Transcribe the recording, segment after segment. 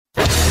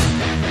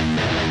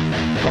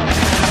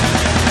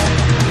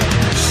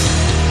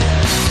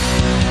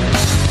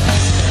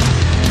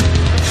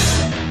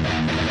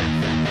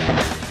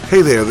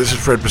Hey there, this is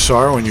Fred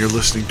Pissarro, and you're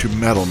listening to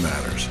Metal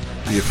Matters,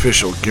 the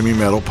official Gimme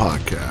Metal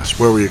podcast,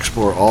 where we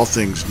explore all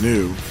things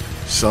new,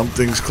 some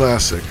things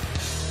classic,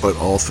 but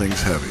all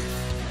things heavy,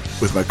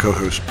 with my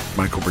co-host,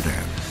 Michael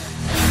Berdan.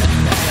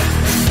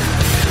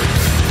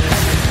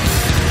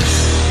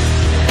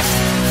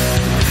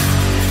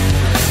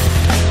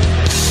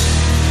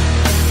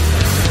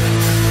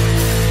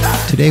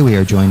 Today we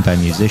are joined by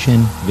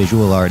musician,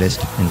 visual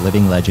artist, and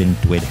living legend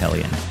Dwid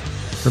Hellion.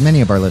 For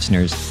many of our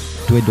listeners,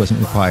 Dwid doesn't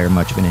require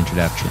much of an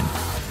introduction.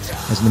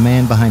 As the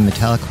man behind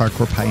metallic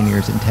hardcore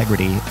pioneers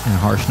Integrity and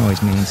harsh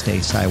noise mainstay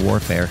Psy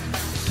Warfare,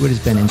 Dwid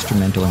has been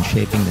instrumental in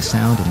shaping the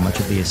sound and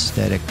much of the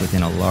aesthetic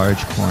within a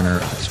large corner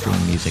of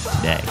extreme music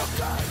today.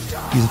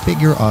 He's a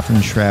figure often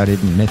shrouded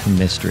in myth and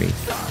mystery,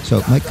 so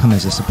it might come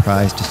as a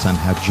surprise to some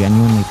how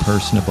genuinely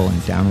personable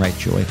and downright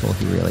joyful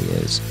he really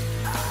is.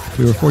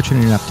 We were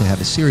fortunate enough to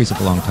have a series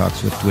of long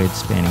talks with Dwid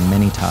spanning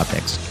many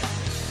topics.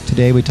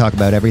 Today we talk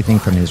about everything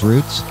from his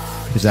roots,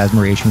 his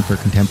admiration for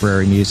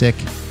contemporary music,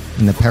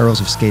 and the perils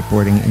of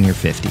skateboarding in your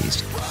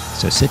 50s.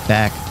 So sit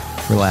back,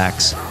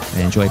 relax,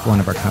 and enjoy one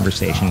of our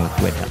conversation with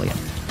Dwid Hellion.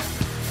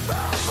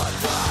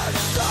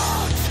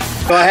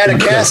 Well, I had a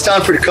cast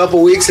on for a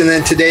couple weeks, and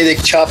then today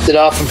they chopped it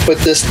off and put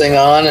this thing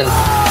on, and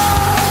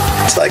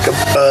it's like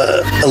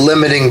a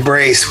limiting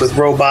brace with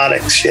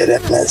robotic shit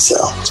in it, so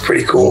it's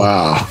pretty cool.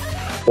 Wow.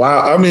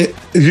 I mean,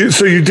 you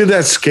did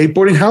that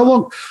skateboarding? How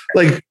long?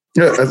 Like,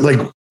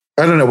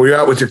 I don't know. Were you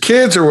out with your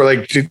kids, or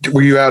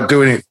were you out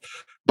doing it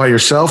by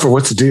yourself, or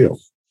what's the deal?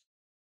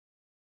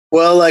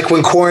 Well, like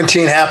when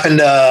quarantine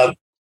happened,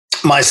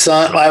 my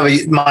son,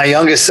 my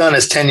youngest son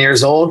is 10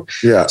 years old.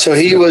 Yeah. So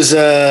he was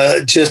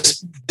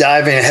just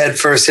diving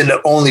headfirst into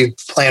only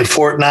playing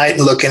Fortnite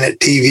and looking at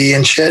TV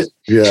and shit.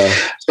 Yeah.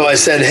 So I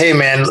said, hey,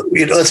 man,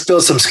 let's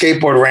build some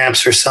skateboard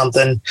ramps or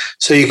something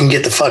so you can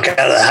get the fuck out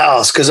of the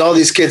house. Because all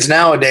these kids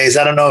nowadays,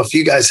 I don't know if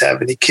you guys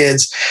have any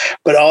kids,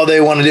 but all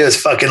they want to do is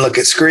fucking look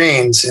at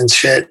screens and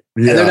shit.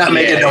 Yeah. And they're not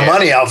making no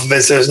money off of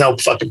it. So there's no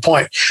fucking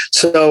point.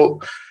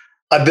 So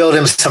I built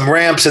him some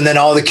ramps, and then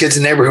all the kids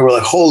in the neighborhood were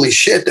like, holy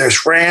shit,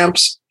 there's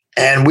ramps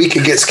and we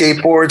could get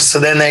skateboards. So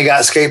then they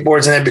got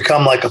skateboards and they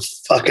become like a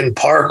fucking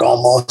park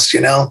almost,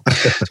 you know?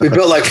 So we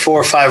built like 4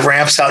 or 5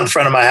 ramps out in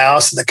front of my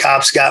house, and the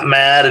cops got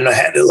mad, and I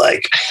had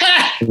to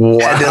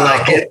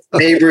get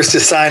neighbors to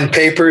sign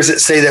papers that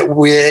say that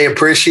they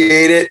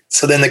appreciate it.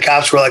 So then the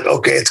cops were like,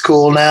 okay, it's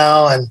cool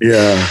now. And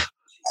yeah,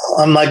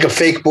 I'm like a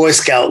fake Boy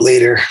Scout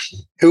leader.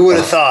 Who would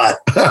have thought?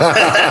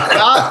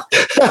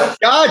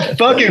 God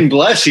fucking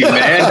bless you,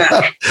 man.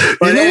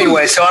 But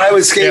anyway, so I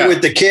would skate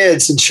with the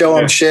kids and show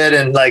them shit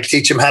and like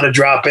teach them how to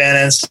drop in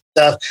and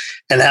stuff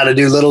and how to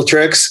do little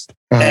tricks.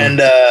 Uh-huh.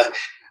 And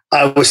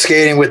I was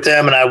skating with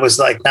them, and I was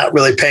like not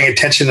really paying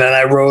attention. And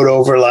I rode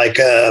over like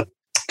a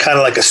kind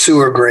of like a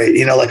sewer grate,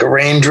 you know, like a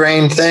rain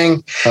drain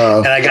thing.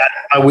 And I got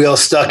my wheel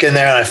stuck in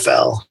there, and I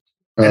fell.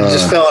 And it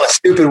just fell in a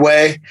stupid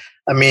way.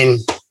 I mean,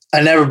 I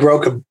never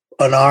broke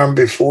an arm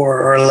before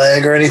or a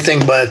leg or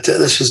anything, but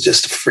this was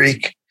just a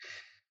freak.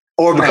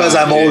 Or because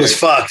I'm old as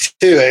fuck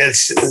too.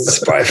 It's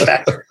probably a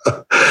factor.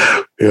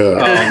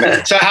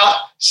 Yeah. So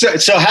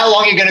how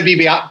long are you going to be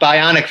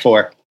bionic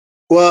for?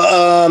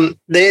 Well,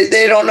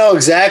 they don't know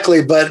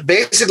exactly, but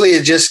basically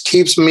it just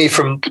keeps me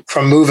from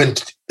moving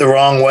the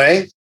wrong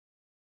way.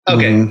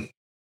 Okay.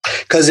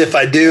 Because if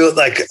I do,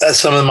 like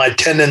some of my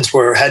tendons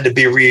had to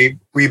be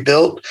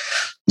rebuilt,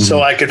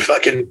 so I could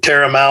fucking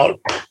tear them out,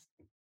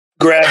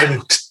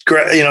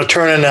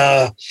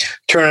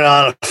 turning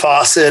on a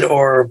faucet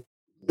or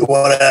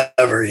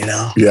whatever, you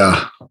know.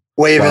 Yeah.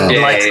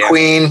 Waving like the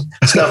Queen,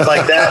 stuff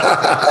like that.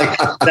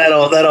 Like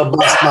that'll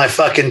bust my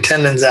fucking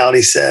tendons out,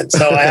 he said.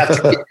 So I have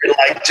to keep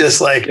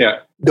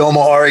it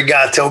Domo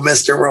Arigato,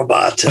 Mr.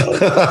 Roboto.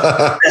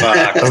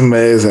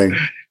 Amazing.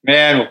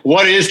 Man,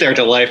 what is there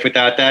to life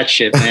without that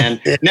shit, man?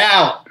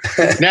 Now,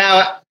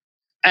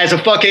 as a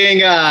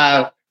fucking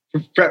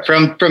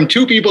from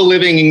 2 people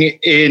living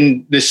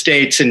in the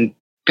States and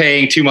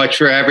paying too much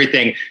for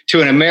everything to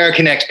an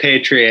American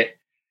expatriate,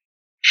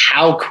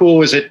 how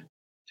cool is it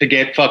to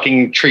get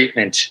fucking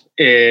treatment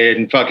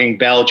in fucking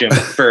Belgium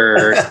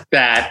for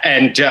that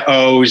and to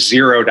owe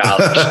 $0?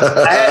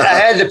 I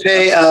had to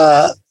pay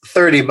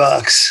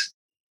 $30.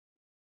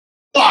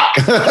 Fuck,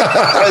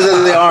 because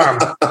of the arm.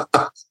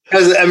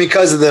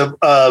 Because of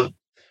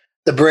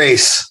the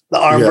brace, the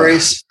arm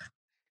brace.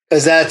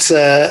 Because that's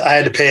I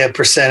had to pay a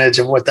percentage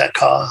of what that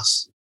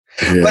costs.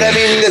 Yeah. But I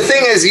mean, the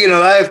thing is,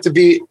 I have to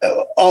be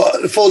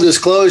full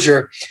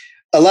disclosure.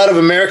 A lot of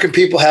American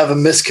people have a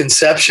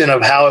misconception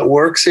of how it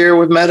works here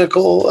with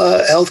medical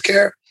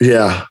healthcare.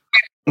 Yeah,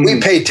 we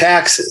pay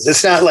taxes.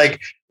 It's not like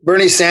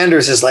Bernie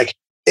Sanders is like,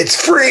 it's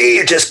free.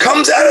 It just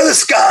comes out of the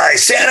sky.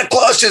 Santa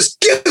Claus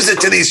just gives it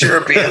to these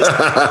Europeans. It's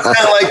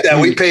not like that.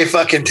 We pay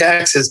fucking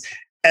taxes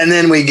and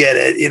then we get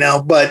it,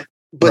 But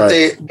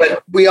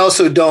we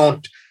also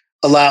don't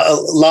allow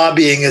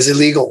lobbying is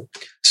illegal.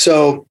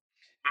 So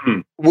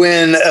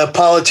when a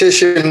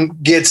politician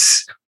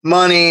gets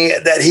money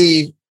that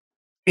he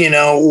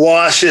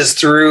washes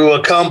through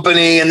a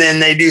company and then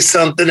they do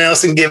something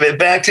else and give it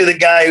back to the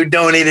guy who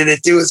donated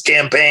it to his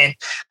campaign.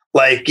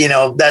 Like,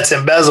 that's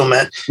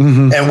embezzlement.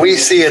 Mm-hmm. And we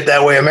see it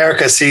that way.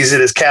 America sees it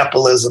as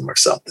capitalism or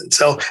something.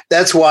 So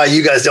that's why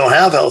you guys don't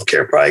have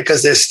healthcare, probably,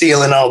 because they're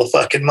stealing all the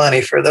fucking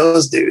money for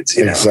those dudes.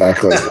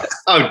 Exactly.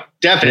 Oh,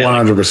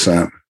 definitely.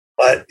 100%.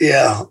 But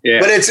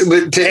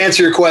but to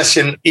answer your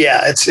question,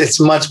 it's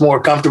much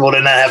more comfortable to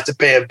not have to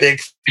pay a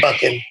big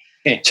fucking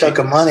chunk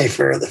of money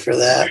for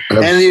that.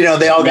 And,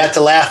 they all got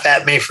to laugh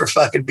at me for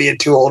fucking being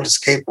too old to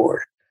skateboard.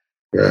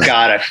 Yeah.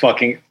 God,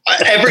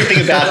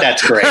 everything about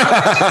that's great.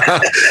 Are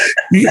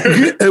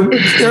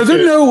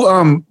there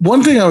no,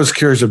 one thing I was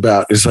curious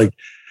about is like,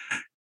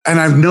 and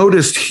I've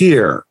noticed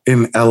here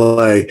in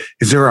LA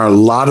is there are a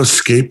lot of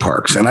skate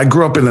parks, and I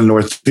grew up in the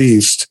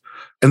Northeast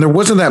and there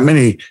wasn't that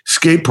many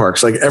skate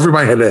parks. Like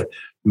everybody had to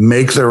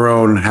make their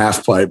own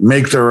half pipe,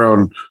 make their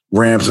own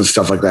ramps and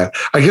stuff like that.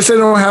 I guess they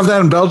don't have that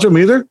in Belgium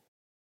either.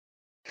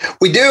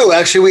 We do.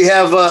 Actually, we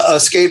have a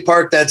skate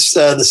park that's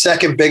the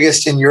second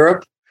biggest in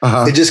Europe.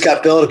 Uh-huh. It just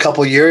got built a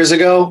couple years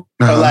ago,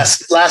 or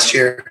last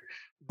year.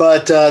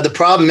 But the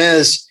problem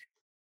is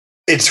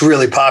it's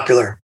really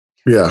popular.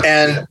 Yeah.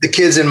 And the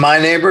kids in my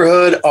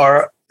neighborhood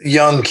are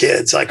young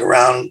kids, like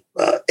around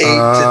 8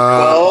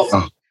 to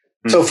 12.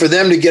 So for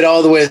them to get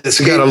all the way to the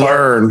skate park,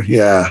 learn.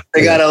 Yeah.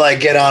 They got to like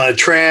get on a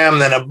tram,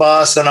 then a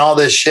bus and all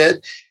this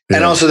shit. Yeah.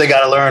 And also they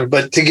got to learn.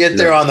 But to get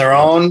there on their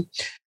own,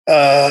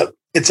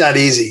 it's not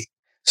easy.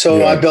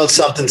 So I built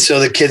something so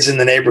the kids in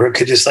the neighborhood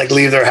could just like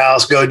leave their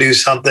house, go do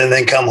something,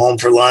 then come home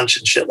for lunch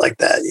and shit like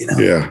that,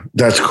 Yeah,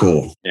 that's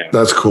cool. Yeah.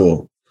 That's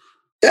cool.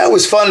 Yeah, it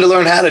was fun to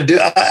learn how to do.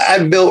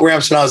 I built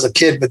ramps when I was a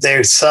kid, but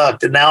they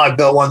sucked. And now I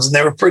built ones and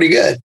they were pretty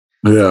good.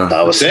 Yeah.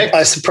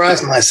 I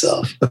surprised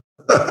myself.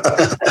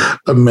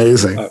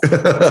 Amazing.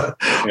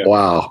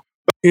 Wow.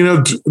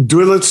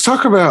 Let's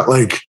talk about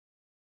like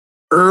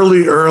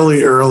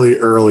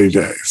early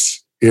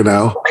days,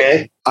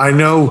 Okay. I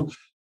know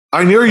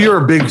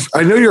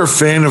you're a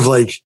fan of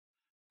like,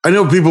 I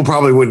know people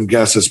probably wouldn't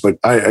guess this, but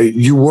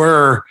you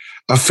were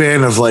a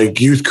fan of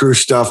like Youth Crew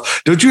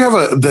stuff. Don't you have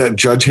the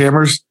Judge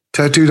Hammers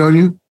tattooed on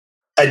you?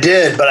 I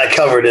did, but I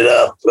covered it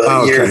up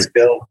years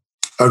ago.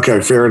 Okay,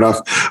 fair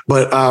enough.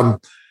 But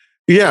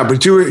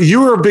but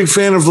you were a big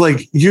fan of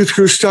like Youth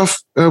Crew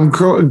stuff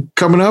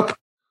coming up.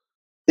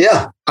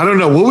 Yeah. I don't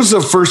know. What was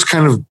the first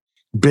kind of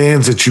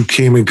bands that you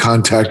came in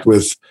contact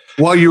with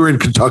while you were in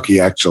Kentucky,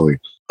 actually?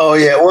 Oh,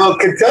 yeah. Well,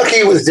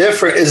 Kentucky was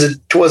different. It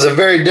was a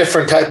very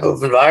different type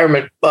of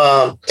environment.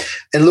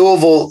 In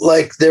Louisville,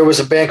 like there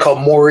was a band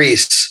called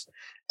Maurice.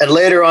 And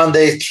later on,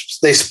 they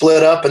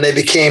split up and they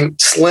became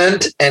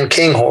Slint and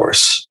King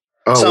Horse.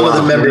 Some of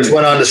the members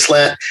went on to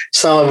Slint.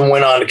 Some of them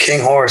went on to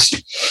King Horse.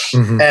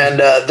 Mm-hmm. And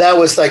that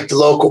was like the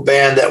local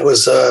band that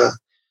was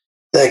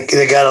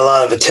they got a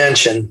lot of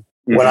attention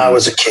when I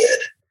was a kid.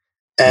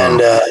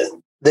 And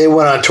they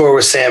went on tour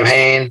with Sam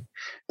Hain.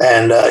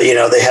 And,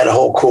 they had a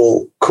whole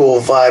cool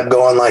vibe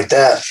going like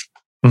that.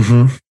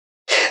 Mm-hmm.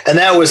 And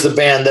that was the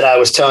band that I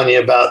was telling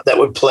you about that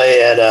would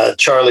play at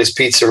Charlie's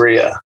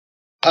Pizzeria.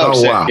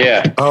 Oh wow.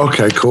 Yeah.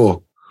 Okay,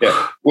 cool.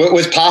 Yeah.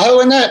 Was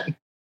Pajo in that?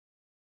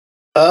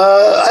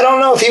 I don't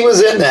know if he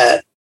was in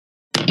that.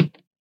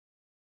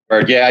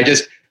 Or, yeah,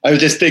 I was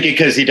just thinking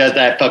because he does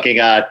that fucking,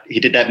 he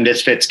did that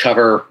Misfits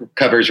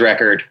covers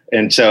record.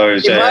 And so it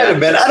was, he might have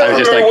been. I don't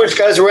remember which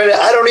guys were in it.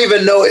 I don't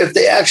even know if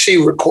they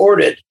actually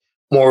recorded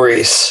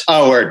Maurice.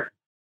 Oh, word.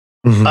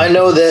 Mm-hmm. I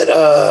know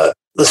that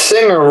the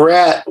singer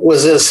Rat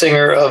was a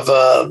singer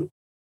of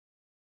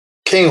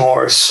King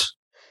Horse.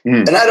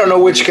 Mm. And I don't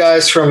know which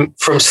guys from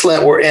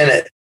Slint were in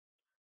it.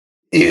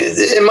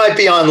 It might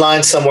be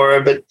online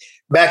somewhere, but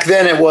back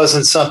then it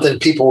wasn't something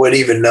people would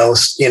even know.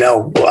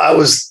 I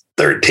was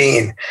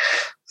 13.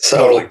 So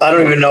totally. I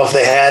don't even know if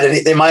they had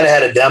any. They might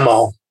have had a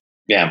demo.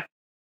 Yeah.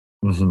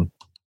 Mm-hmm.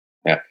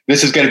 Yeah.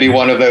 This is going to be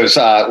one of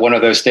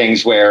those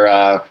things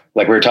where,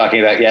 like we were talking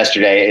about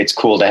yesterday, it's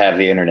cool to have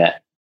the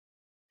internet.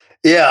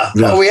 Yeah.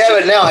 Well, we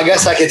have it now. I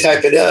guess I can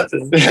type it up.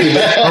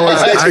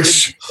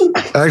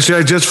 Actually,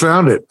 I just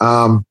found it.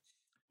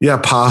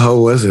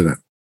 Pajo was in it.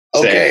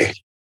 Okay.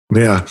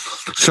 Yeah.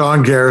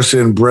 Sean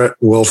Garrison, Brett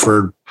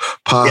Wilford,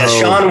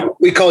 Pajo. Yeah,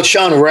 we called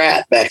Sean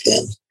Rat back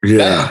then.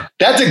 Yeah.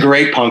 That's a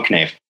great punk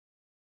name.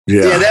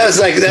 Yeah. Yeah,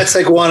 that's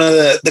like one of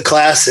the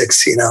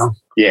classics, Yeah.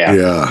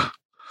 Yeah.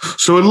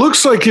 So it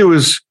looks like it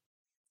was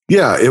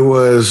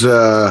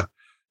the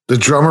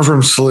drummer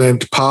from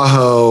Slint,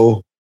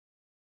 Pajo,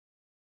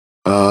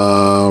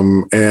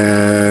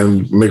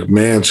 and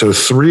McMahon. So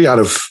 3 out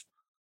of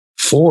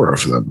 4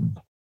 of them,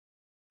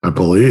 I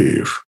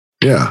believe.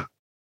 Yeah.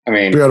 I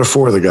mean, 3 out of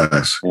 4 of the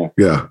guys.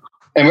 Yeah.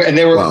 And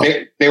they were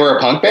they were a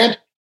punk band?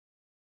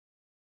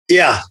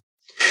 Yeah.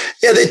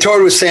 Yeah, they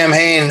toured with Sam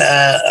Hain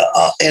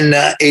in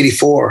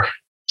 84.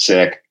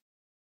 Sick.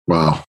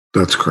 Wow.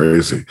 That's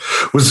crazy.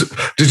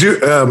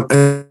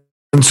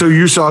 And so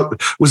you saw,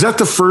 was that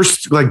the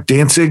first like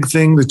Danzig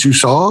thing that you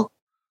saw?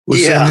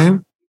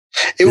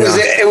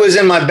 It was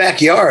in my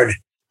backyard,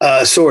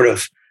 sort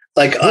of.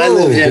 Like I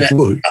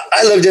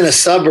lived in a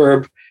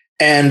suburb,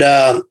 And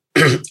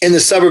in the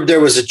suburb,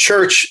 there was a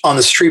church on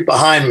the street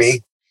behind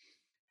me.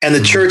 And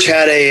the church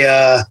had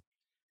a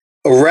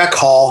rec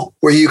hall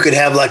where you could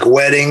have like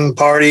wedding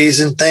parties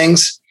and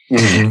things.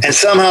 And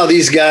somehow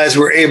these guys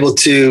were able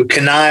to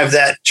connive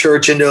that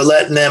church into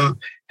letting them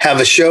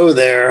have a show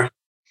there.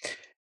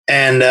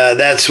 And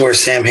that's where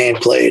Samhain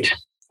played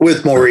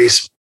with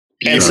Maurice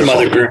and some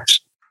other groups.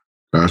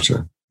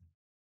 Gotcha.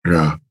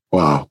 Yeah.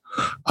 Wow.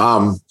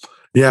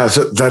 Yeah.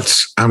 So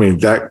that's, I mean,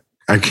 that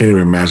I can't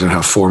even imagine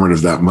how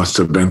formative that must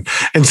have been.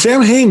 And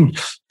Samhain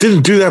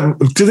didn't do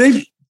that. Did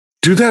they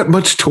do that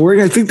much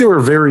touring? I think they were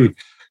very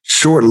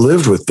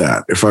short-lived with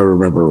that, if I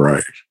remember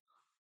right.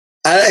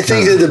 I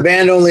think that the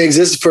band only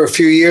existed for a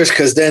few years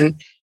because then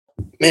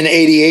in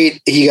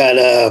 '88 he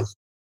got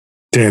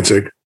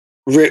Danzig.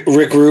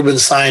 Rick Rubin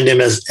signed him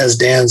as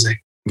Danzig.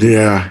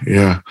 Yeah.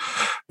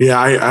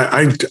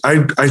 I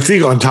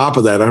think on top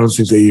of that, I don't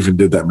think they even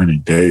did that many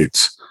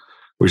dates,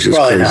 which is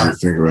probably crazy to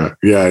think about.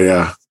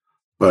 Yeah.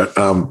 But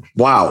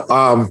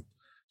wow.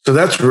 So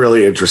that's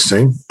really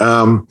interesting.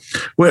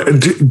 What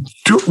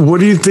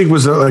do you think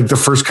was like the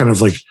first kind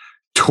of like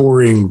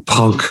touring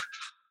punk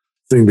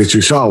thing that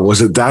you saw?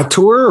 Was it that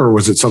tour or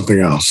was it something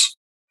else?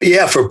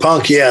 Yeah, for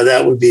punk, yeah,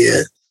 that would be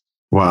it.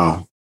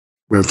 Wow,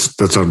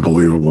 that's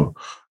unbelievable.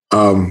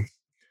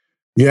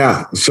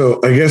 Yeah, so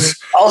I guess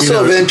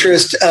also of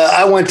interest.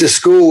 I went to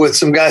school with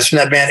some guys from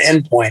that band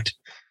Endpoint.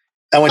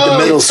 I went to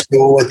middle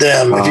school with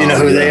them. If you know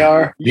who they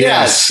are.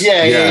 Yes.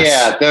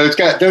 Yeah.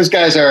 Those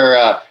guys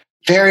are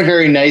very,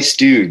 very nice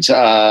dudes.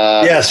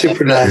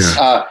 Super nice.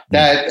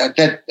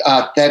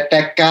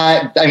 That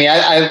guy. I mean,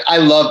 I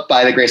love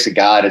By the Grace of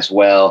God as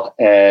well.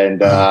 And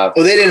well,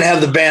 they didn't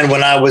have the band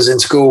when I was in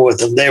school with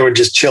them. They were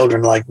just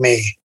children like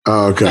me.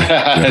 Oh, okay.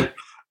 Yeah.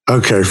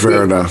 Okay,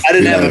 fair enough. I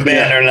didn't have a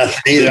band or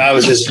nothing either. I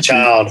was just a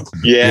child.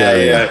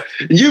 Yeah.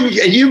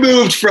 You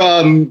moved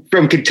from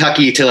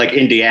Kentucky to like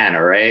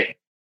Indiana, right?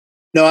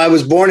 No, I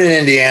was born in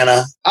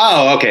Indiana.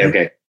 Oh,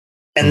 okay.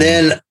 And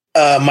then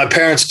my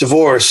parents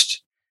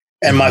divorced,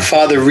 and my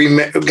father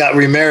got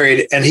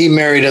remarried, and he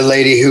married a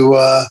lady who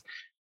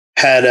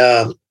had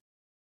a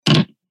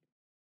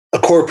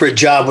corporate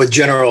job with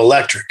General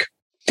Electric.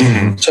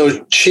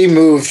 So she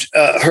moved.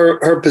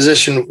 Her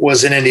position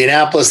was in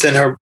Indianapolis. Then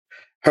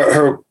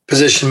her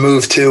position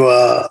moved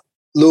to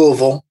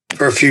Louisville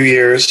for a few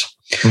years.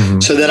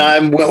 So then I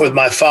went with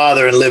my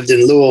father and lived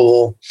in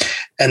Louisville.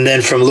 And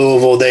then from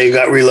Louisville, they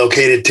got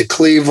relocated to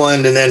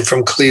Cleveland. And then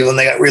from Cleveland,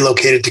 they got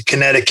relocated to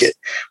Connecticut.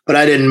 But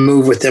I didn't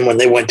move with them when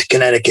they went to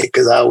Connecticut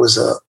because I was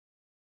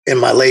in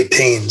my late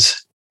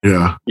teens.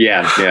 Yeah.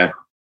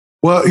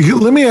 Well,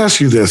 let me ask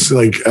you this.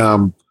 Like,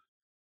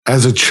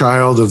 as a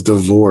child of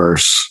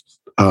divorce,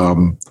 I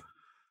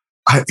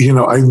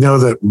know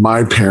that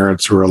my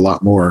parents were a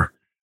lot more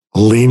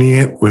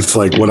lenient with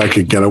like what I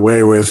could get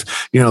away with,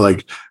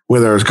 like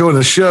whether I was going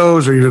to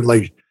shows or even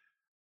like,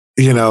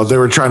 they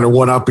were trying to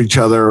one up each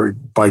other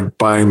by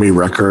buying me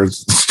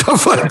records and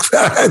stuff like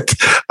that.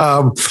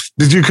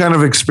 Did you kind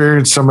of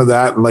experience some of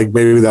that? And like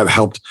maybe that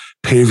helped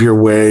pave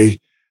your way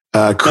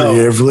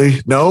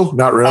creatively? No,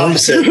 not really.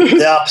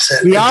 The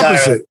opposite. The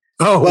opposite.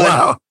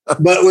 Wow.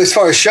 But as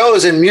far as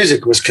shows and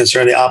music was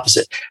concerned, the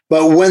opposite.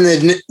 But when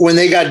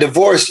they got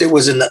divorced, it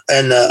was in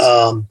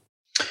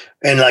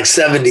like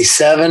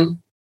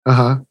 77.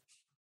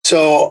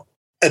 So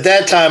at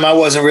that time, I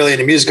wasn't really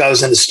into music. I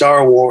was into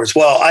Star Wars.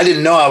 Well, I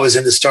didn't know I was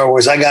into Star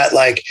Wars. I got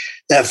like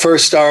that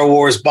first Star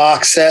Wars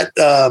box set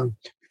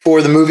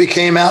before the movie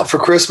came out for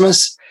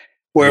Christmas,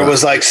 where it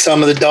was like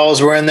some of the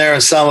dolls were in there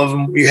and some of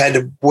them you had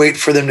to wait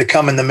for them to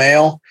come in the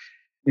mail.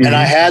 And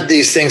I had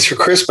these things for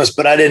Christmas,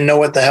 but I didn't know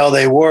what the hell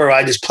they were.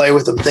 I just played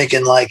with them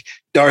thinking like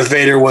Darth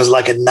Vader was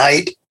like a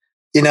knight.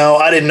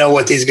 I didn't know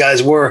what these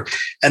guys were.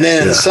 And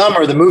then in the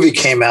summer, the movie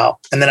came out.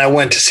 And then I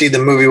went to see the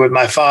movie with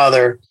my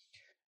father.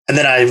 And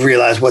then I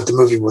realized what the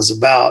movie was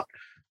about.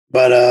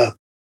 But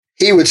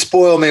he would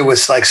spoil me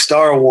with like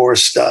Star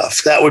Wars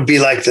stuff. That would be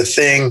like the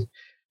thing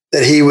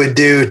that he would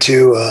do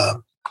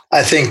to,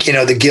 I think,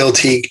 the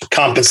guilty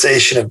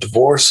compensation of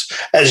divorce,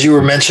 as you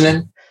were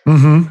mentioning.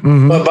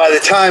 But by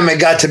the time it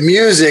got to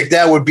music,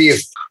 that would be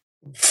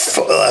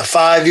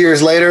 5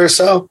 years later or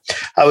so.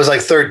 I was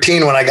like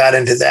 13 when I got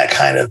into that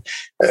kind of,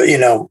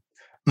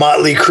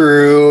 Motley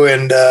Crue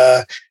and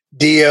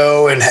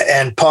Dio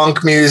and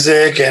punk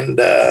music and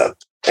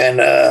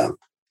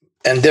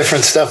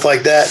different stuff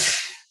like that.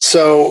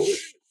 So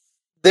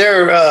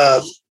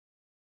they're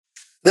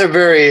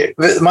very.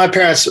 My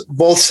parents,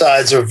 both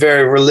sides, are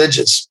very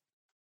religious,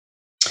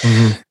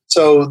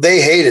 so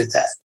they hated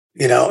that.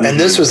 And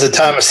this was the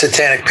time of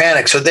Satanic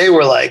Panic. So they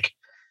were like,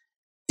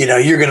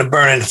 you're going to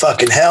burn in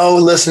fucking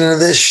hell listening to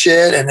this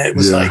shit. And it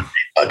was like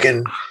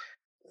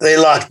they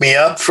locked me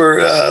up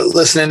for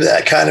listening to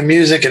that kind of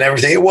music and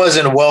everything. It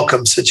wasn't a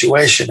welcome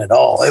situation at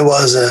all. It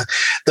was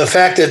the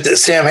fact that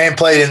Samhain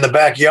played in the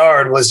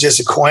backyard was just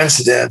a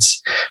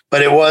coincidence,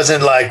 but it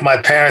wasn't like my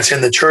parents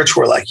in the church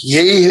were like,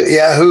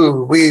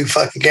 yahoo, we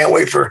fucking can't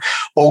wait for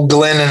old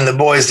Glenn and the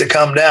boys to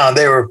come down.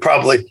 They were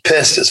probably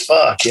pissed as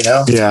fuck,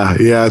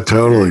 Yeah,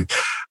 totally.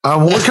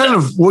 What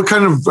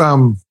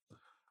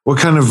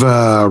kind of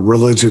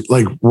religion?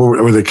 Like,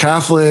 were they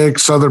Catholic,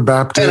 Southern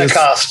Baptist?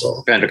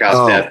 Pentecostal.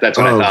 That's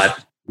what I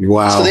thought.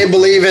 Wow. So they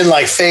believe in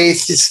like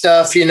faith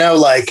stuff,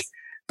 like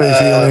faith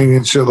healing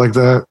and shit like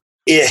that.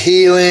 Yeah,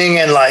 healing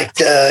and like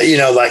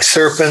like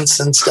serpents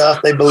and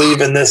stuff. They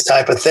believe in this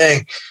type of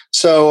thing.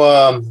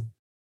 So,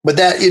 but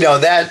that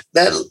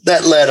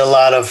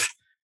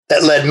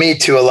that led me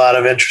to a lot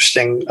of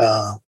interesting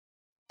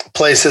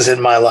places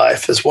in my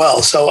life as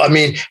well. So, I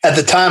mean, at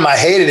the time I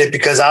hated it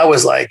because I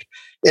was like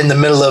in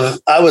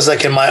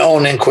my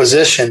own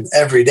inquisition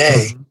every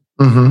day.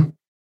 Mm-hmm.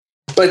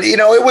 But,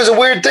 it was a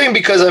weird thing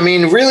because, I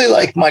mean, really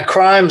like my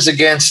crimes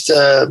against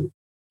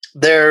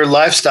their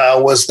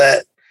lifestyle was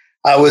that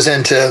I was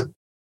into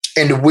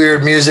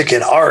weird music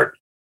and art.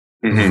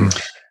 Mm-hmm.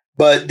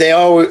 But they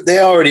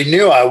already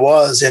knew I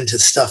was into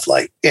stuff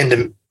like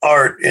into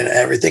art and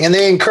everything. And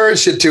they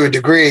encouraged it to a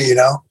degree,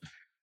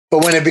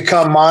 But when it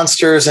become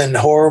monsters and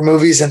horror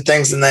movies and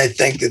things, then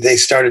they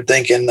started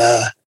thinking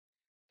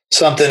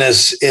something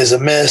is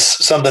amiss,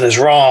 something is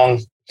wrong,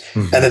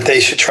 and that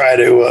they should try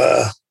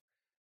to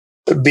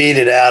beat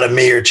it out of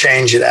me or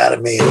change it out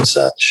of me and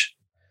such.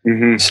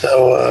 Mm-hmm.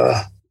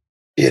 So,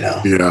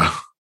 Yeah.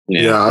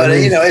 But,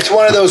 it's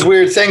one of those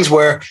weird things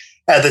where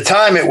at the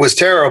time it was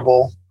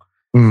terrible.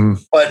 Mm-hmm.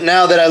 But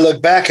now that I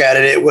look back at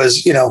it, it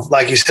was,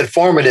 like you said,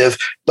 formative.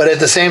 But at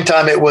the same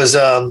time, it was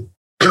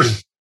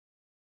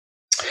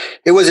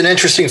it was an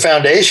interesting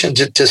foundation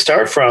to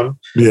start from.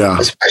 Yeah,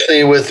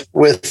 especially with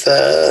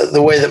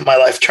the way that my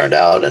life turned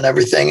out and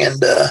everything.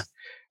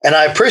 And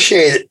I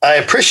appreciate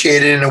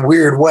it in a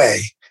weird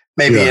way,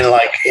 maybe in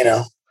like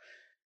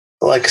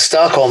like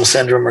Stockholm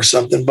syndrome or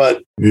something.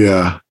 But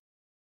yeah.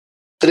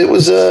 But it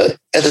was at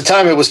the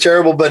time it was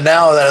terrible. But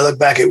now that I look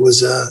back, it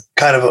was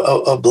kind of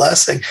a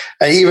blessing.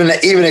 And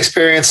even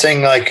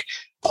experiencing like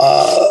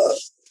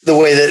the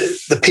way that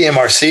the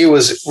PMRC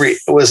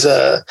was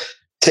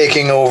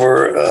taking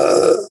over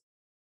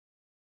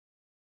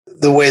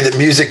the way that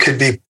music could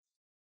be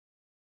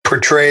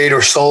portrayed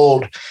or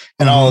sold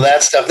and all of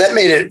that stuff. That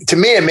made it, to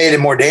me, it made it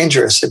more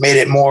dangerous. It made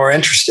it more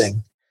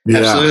interesting. Yeah.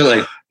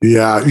 Absolutely.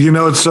 Yeah.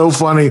 It's so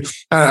funny.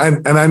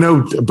 And I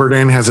know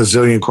Bourdain has a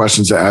zillion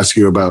questions to ask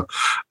you about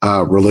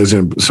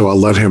religion. So I'll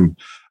let him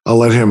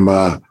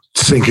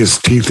sink his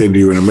teeth into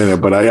you in a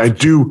minute. But I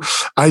do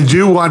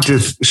want to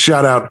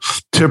shout out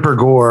Tipper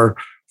Gore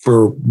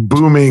for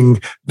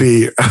booming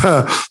the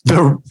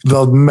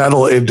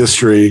metal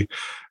industry,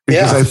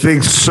 because I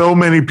think so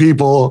many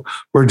people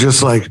were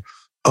just like,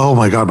 oh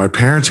my God, my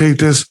parents hate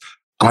this.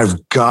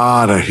 I've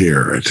gotta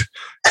hear it.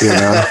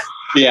 Yeah.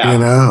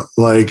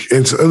 Like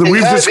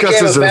we've discussed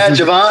this.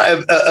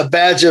 A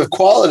badge of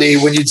quality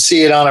when you'd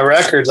see it on a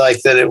record,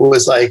 like that. It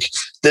was like,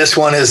 this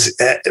one is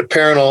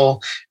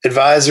parental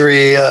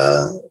advisory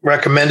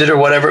recommended or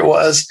whatever it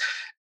was.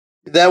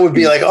 That would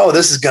be like, oh,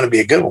 this is going to be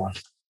a good one.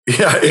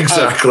 Yeah,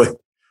 exactly.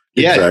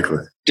 Exactly.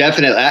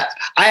 Definitely.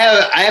 I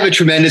have a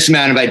tremendous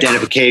amount of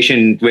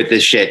identification with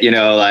this shit.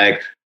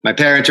 Like my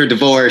parents are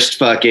divorced.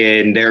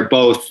 Fucking, they're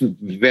both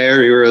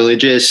very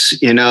religious.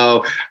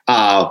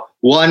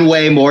 One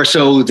way more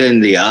so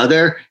than the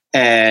other,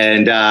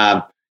 and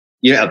the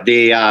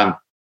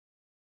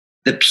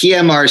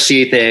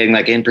PMRC thing,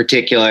 like in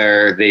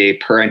particular, the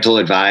parental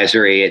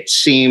advisory. It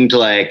seemed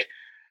like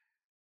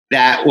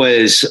that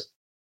was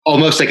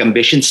almost like a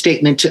mission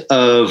statement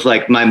of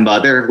like my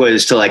mother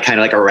was to like kind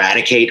of like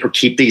eradicate or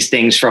keep these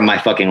things from my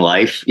fucking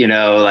life.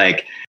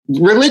 Like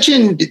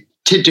religion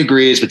to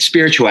degrees, but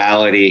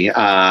spirituality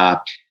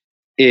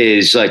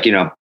is like,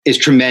 is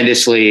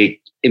tremendously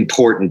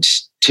important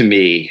to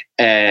me.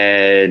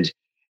 And,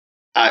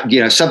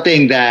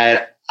 something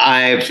that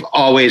I've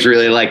always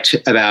really liked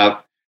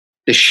about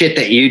the shit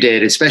that you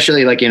did,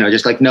 especially like,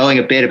 just like knowing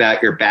a bit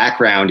about your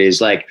background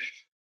is like,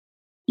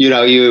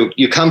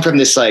 you come from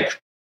this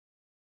like,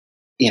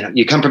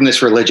 you come from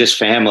this religious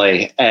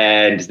family,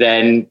 and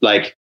then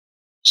like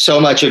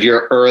so much of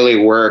your early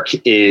work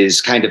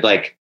is kind of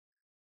like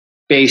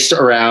based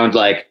around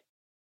like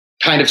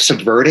kind of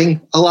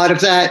subverting a lot of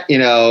that,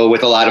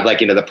 with a lot of like,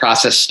 the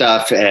process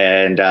stuff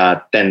and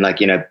then like,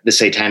 the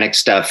satanic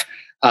stuff.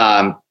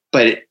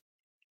 But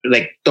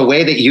like the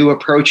way that you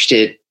approached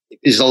it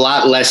is a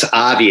lot less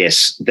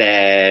obvious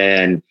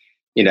than,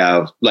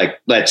 like,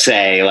 let's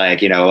say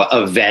like,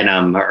 a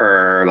Venom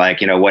or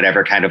like,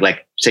 whatever kind of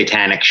like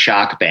satanic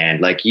shock band.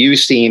 Like you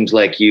seemed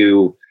like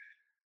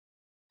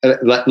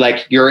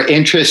like your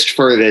interest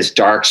for this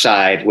dark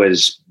side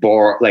was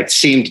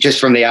seemed just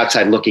from the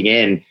outside looking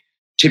in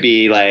to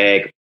be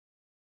like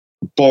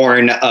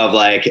born of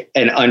like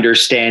an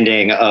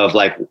understanding of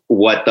like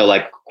what the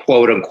like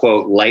quote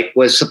unquote light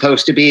was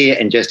supposed to be,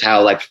 and just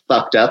how like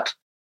fucked up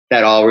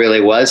that all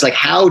really was. Like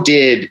how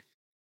did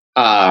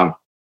a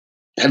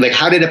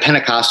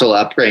Pentecostal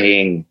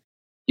upbringing,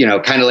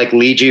 kind of like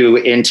lead you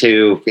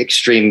into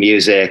extreme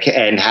music,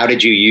 and how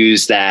did you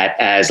use that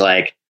as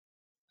like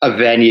a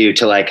venue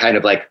to like kind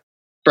of like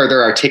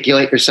further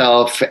articulate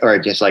yourself, or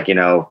just like,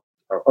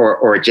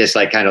 or just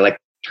like kind of like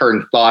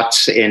turn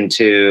thoughts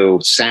into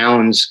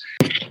sounds?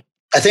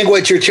 I think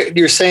what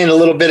you're saying a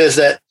little bit is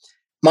that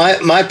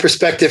my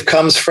perspective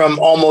comes from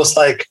almost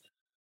like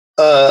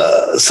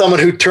someone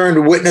who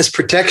turned witness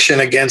protection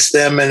against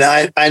them, and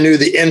I knew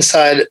the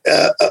inside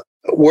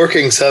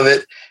workings of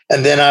it,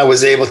 and then I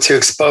was able to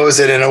expose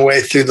it in a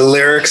way through the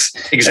lyrics.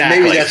 Exactly.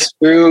 And maybe that's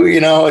true,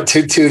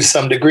 to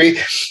some degree.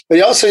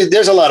 But also,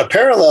 there's a lot of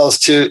parallels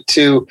to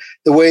the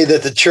way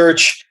that the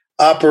church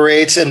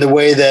operates and the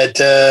way that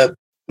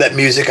that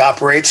music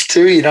operates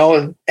too.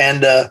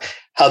 And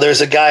how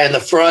there's a guy in the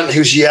front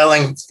who's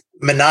yelling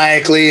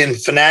maniacally and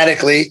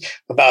fanatically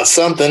about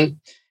something,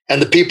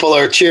 and the people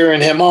are cheering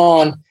him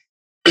on,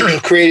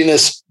 creating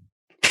this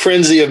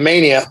frenzy of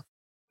mania.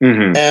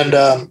 Mm-hmm. And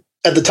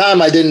at the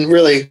time, I didn't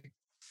really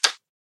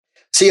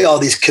see all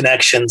these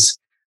connections,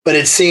 but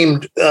it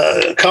seemed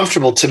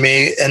comfortable to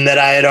me, and that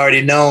I had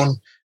already known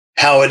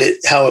how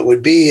it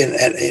would be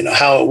and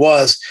how it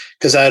was,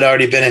 because I had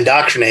already been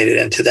indoctrinated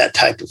into that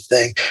type of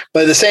thing.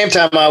 But at the same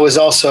time, I was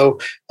also,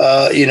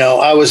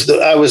 I was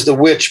the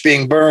witch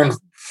being burned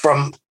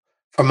from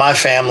my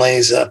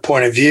family's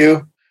point of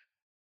view.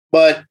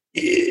 But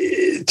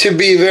to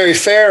be very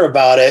fair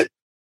about it,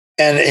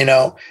 and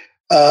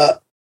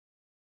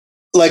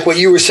like what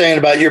you were saying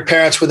about your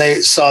parents when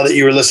they saw that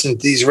you were listening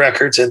to these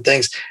records and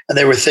things, and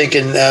they were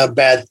thinking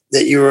bad,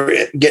 that you were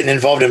getting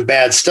involved in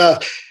bad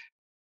stuff.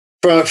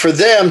 For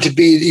them to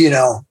be,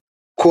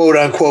 quote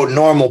unquote,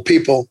 normal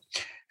people,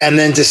 and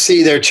then to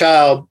see their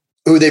child,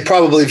 who they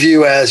probably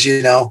view as,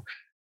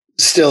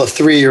 still a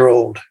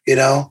 3-year-old,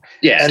 Yeah.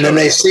 And then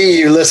they see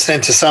you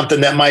listening to something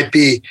that might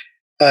be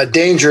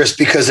dangerous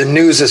because the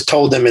news has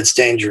told them it's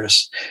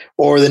dangerous,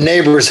 or the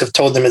neighbors have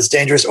told them it's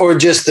dangerous, or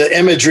just the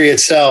imagery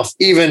itself,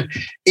 even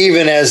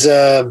as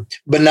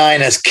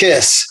benign as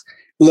Kiss,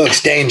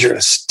 looks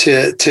dangerous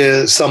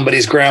to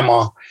somebody's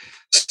grandma.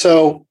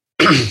 So,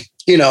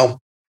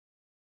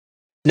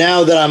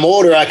 now that I'm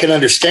older, I can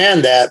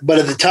understand that. But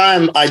at the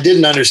time, I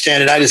didn't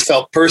understand it. I just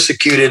felt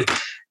persecuted.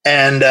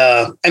 And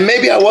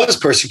maybe I was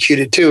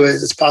persecuted too.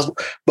 It's possible.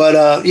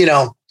 But,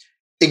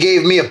 it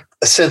gave me a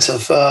sense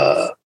of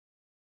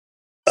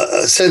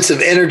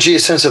energy, a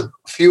sense of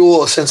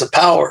fuel, a sense of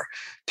power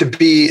to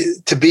be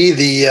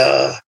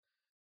the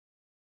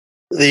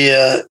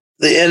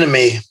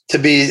enemy, to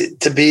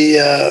be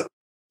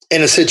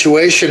in a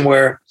situation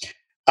where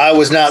I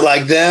was not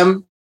like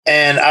them,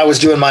 and I was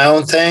doing my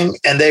own thing,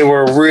 and they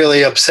were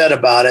really upset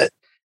about it.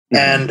 Mm-hmm.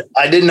 And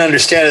I didn't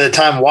understand at the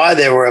time why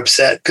they were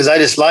upset, because I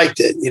just liked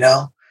it,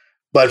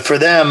 But for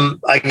them,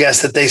 I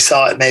guess that they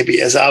saw it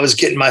maybe as I was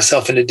getting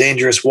myself into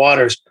dangerous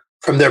waters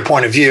from their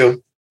point of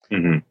view.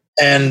 Mm-hmm.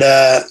 And,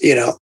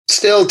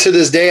 still to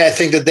this day, I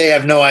think that they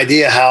have no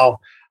idea how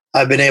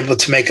I've been able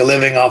to make a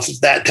living off of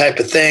that type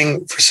of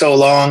thing for so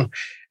long.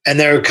 And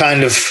they're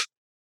kind of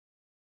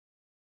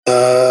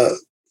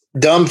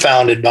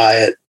dumbfounded by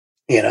it,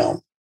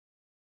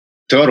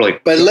 Totally.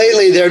 But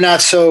lately, they're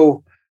not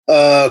so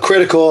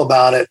critical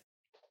about it.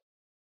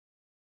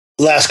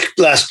 Last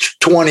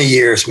 20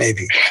 years,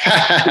 maybe.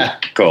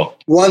 Cool.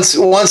 Once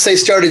they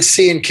started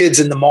seeing kids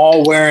in the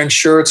mall wearing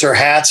shirts or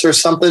hats or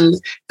something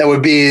that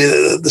would be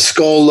the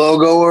Skull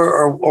logo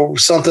or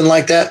something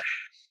like that.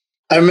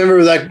 I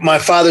remember, like, my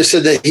father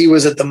said that he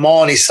was at the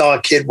mall and he saw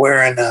a kid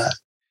wearing a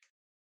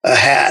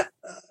hat,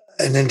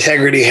 an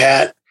integrity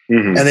hat.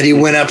 Mm-hmm. And then he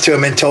went up to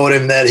him and told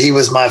him that he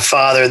was my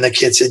father. And the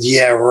kid said,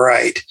 "Yeah,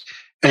 right,"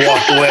 and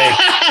walked away.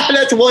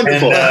 That's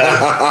wonderful.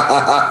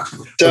 And,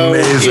 so,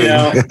 amazing.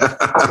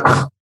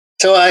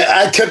 So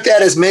I took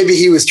that as maybe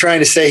he was trying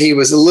to say he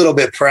was a little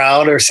bit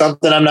proud or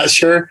something. I'm not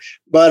sure.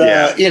 But,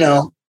 I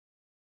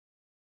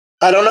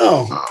don't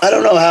know. I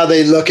don't know how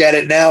they look at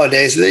it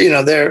nowadays.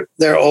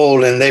 They're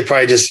old, and they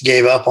probably just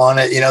gave up on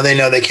it. They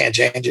know they can't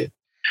change it.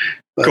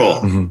 But, cool.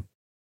 Mm-hmm.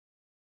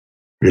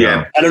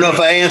 Yeah. I don't know if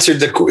I answered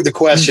the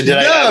question. Did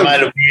I? I might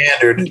have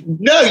meandered.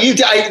 No, you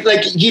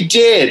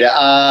did.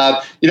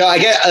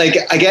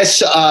 I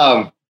guess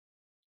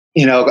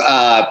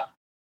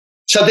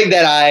something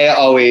that I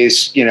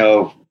always,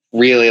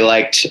 really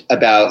liked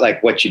about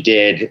like what you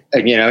did,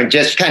 and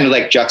just kind of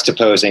like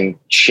juxtaposing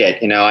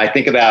shit. I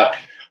think about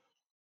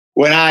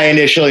when I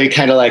initially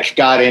kind of like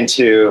got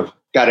into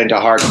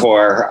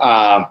hardcore.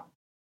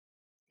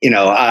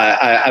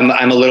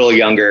 I'm a little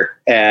younger,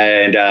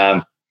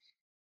 and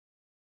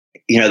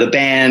the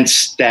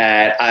bands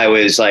that I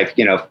was like,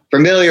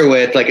 familiar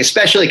with, like,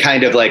 especially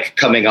kind of like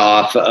coming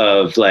off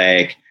of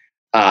like,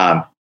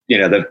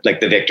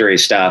 the Victory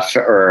stuff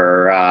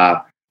or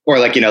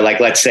like,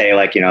 let's say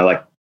like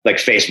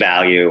Face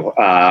Value,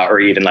 or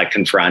even like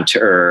Confront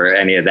or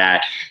any of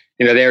that,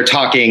 they were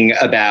talking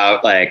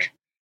about like,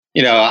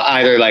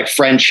 either like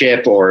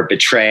friendship or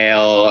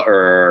betrayal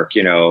or,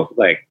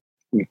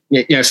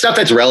 stuff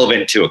that's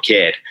relevant to a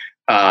kid.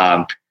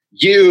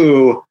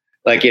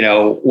 Like,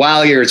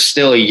 while you're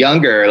still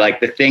younger, like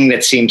the thing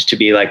that seems to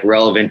be like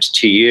relevant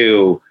to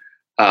you,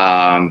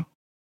 and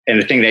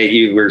the thing that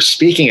you were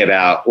speaking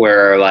about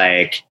were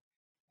like,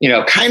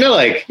 kind of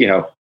like,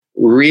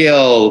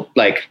 real,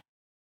 like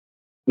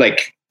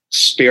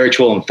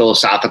spiritual and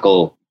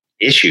philosophical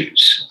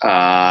issues.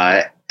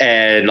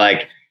 And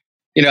like,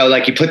 you know,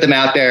 like you put them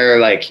out there,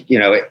 like, you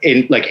know,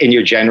 in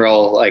your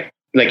general,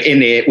 within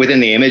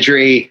the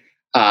imagery,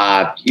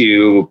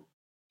 you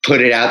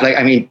put it out. Like,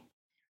 I mean,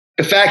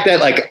 the fact that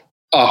like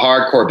a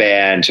hardcore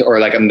band or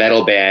like a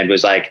metal band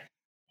was like,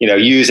 you know,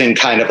 using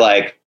kind of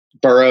like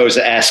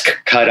Burroughs-esque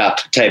cut up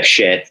type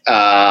shit,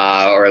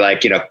 or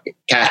like, you know,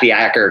 Kathy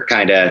Acker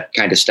kind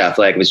of stuff,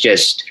 like was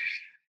just,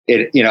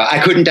 it, you know, I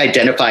couldn't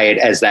identify it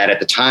as that at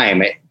the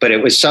time, but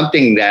it was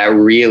something that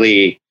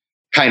really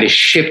kind of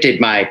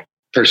shifted my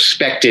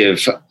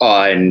perspective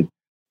on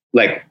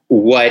like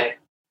what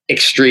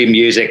extreme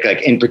music,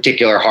 like in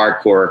particular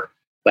hardcore,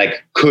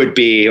 like could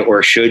be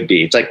or should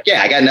be. It's like,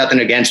 yeah, I got nothing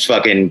against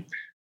fucking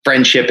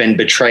friendship and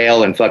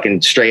betrayal and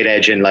fucking straight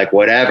edge and like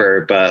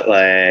whatever, but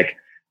like,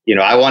 you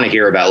know, I want to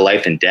hear about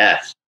life and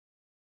death.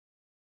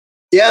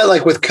 Yeah,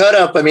 like with Cut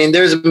Up, I mean,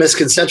 there's a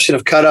misconception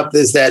of Cut Up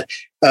is that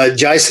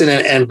Jason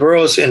and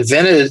Burroughs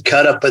invented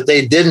Cut Up, but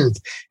they didn't.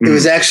 It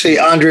was actually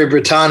Andre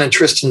Breton and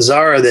Tristan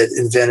Tzara that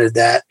invented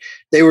that.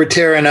 They were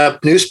tearing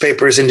up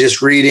newspapers and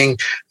just reading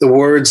the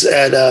words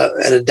at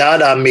a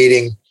Dada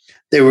meeting.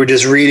 They were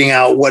just reading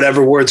out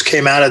whatever words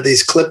came out of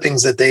these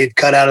clippings that they'd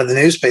cut out of the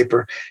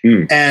newspaper.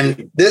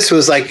 And this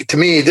was like, to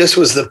me, this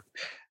was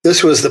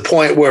the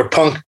point where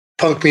punk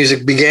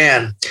music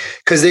began,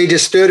 because they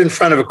just stood in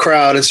front of a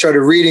crowd and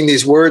started reading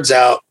these words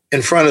out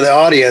in front of the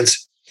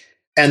audience,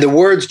 and the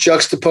words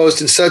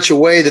juxtaposed in such a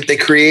way that they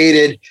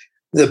created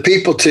the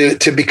people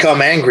to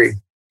become angry,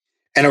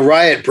 and a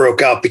riot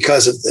broke out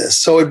because of this.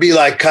 So it'd be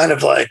like kind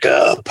of like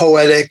a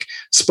poetic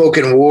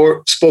spoken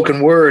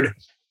word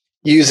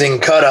using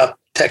cut up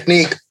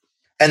technique,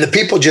 and the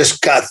people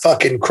just got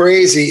fucking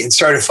crazy and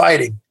started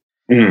fighting.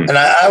 And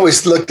I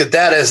always looked at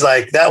that as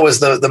like that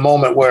was the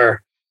moment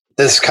where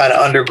this kind of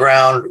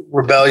underground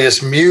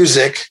rebellious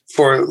music,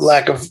 for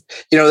lack of,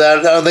 you know, that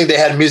I don't think they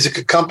had music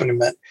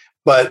accompaniment,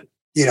 but,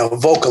 you know,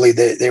 vocally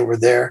they were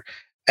there,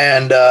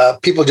 and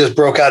people just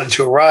broke out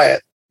into a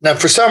riot. Now,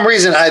 for some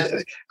reason,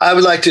 I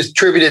would like to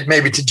attribute it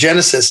maybe to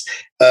Genesis,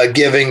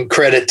 giving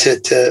credit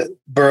to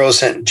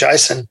Burroughs and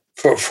Jason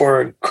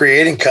for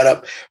creating Cut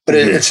Up, but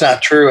it's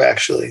not true,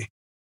 actually.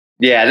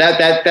 Yeah,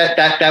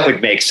 that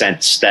would make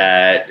sense.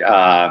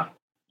 That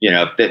you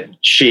know, that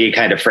she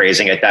kind of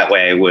phrasing it that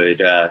way would,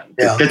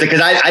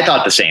 because I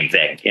thought the same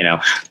thing, you know.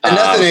 And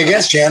nothing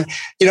against Jan,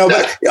 you know,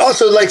 but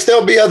also like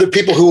there'll be other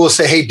people who will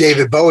say, "Hey,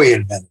 David Bowie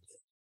invented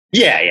it."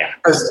 Yeah,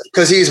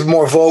 because he's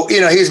more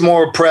he's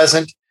more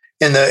present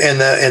in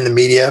the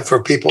media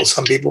for people.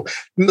 Some people,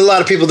 a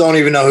lot of people don't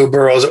even know who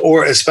Burroughs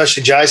or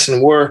especially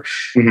Jason were,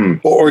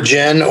 or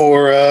Jen,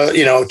 or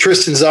you know,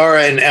 Tristan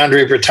Tzara and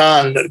Andre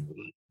Breton.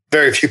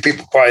 Very few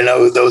people probably know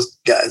who those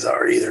guys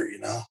are either, you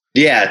know.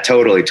 Yeah,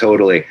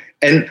 totally.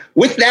 And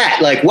with that,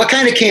 like, what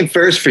kind of came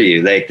first for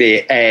you? Like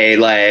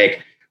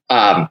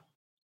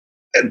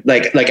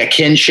like a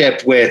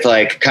kinship with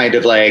like kind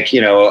of like,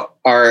 you know,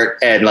 art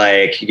and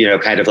like, you know,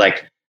 kind of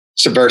like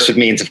subversive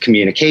means of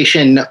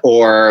communication,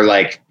 or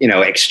like, you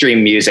know,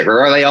 extreme music, or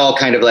are they all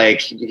kind of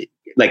like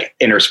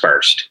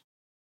interspersed?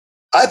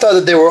 I thought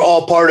that they were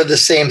all part of the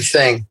same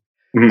thing,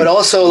 but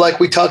also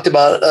like we talked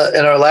about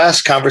in our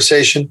last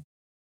conversation,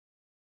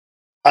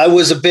 I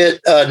was a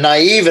bit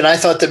naive, and I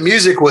thought that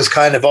music was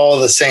kind of all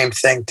the same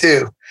thing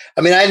too.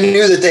 I mean, I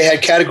knew that they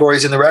had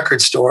categories in the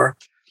record store,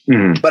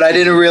 but I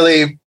didn't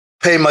really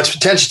pay much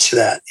attention to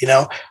that. You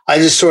know, I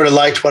just sort of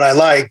liked what I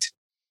liked,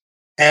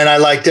 and I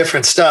liked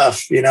different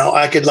stuff. You know,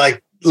 I could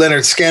like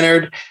Lynyrd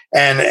Skynyrd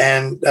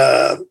and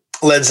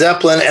Led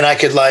Zeppelin, and I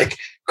could like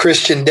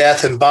Christian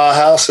Death and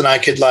Bauhaus, and I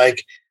could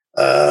like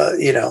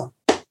you know,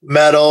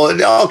 metal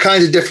and all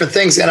kinds of different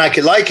things, and I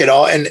could like it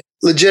all and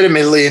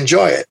legitimately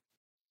enjoy it.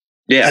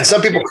 Yeah. And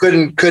some people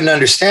couldn't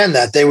understand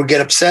that. They would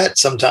get upset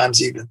sometimes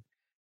even.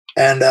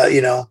 And,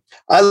 you know,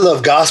 I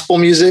love gospel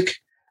music.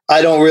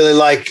 I don't really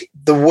like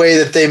the way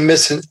that they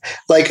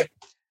like,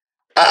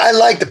 I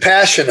like the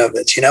passion of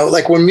it, you know,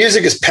 like when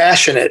music is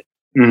passionate,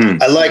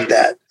 I like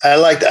that.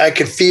 I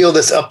can feel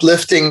this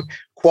uplifting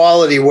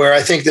quality where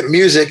I think that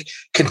music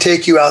can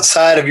take you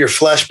outside of your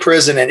flesh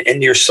prison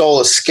and your soul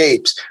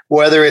escapes,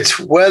 whether it's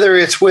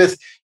with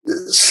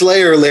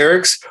Slayer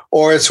lyrics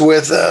or it's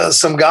with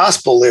some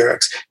gospel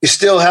lyrics. You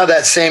still have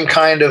that same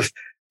kind of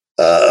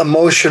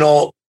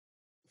emotional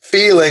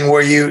feeling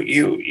where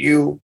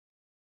you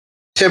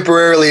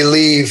temporarily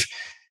leave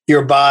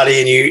your body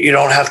and you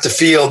don't have to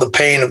feel the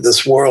pain of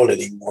this world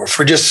anymore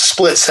for just a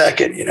split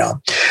second, you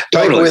know.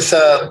 Totally. Like with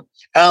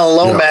Alan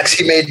Lomax,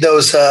 he made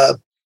those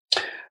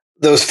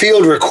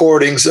field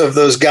recordings of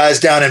those guys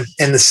down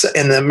in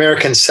the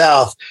American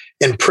South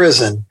in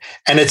prison,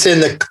 and it's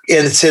in the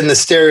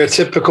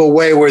stereotypical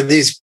way where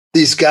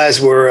these guys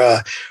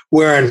were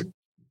wearing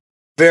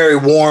very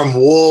warm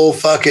wool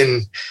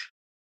fucking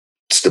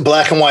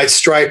black and white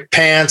striped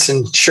pants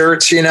and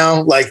shirts, you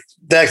know, like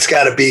that's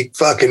got to be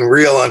fucking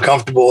real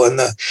uncomfortable in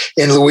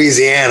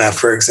Louisiana,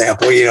 for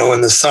example, you know, in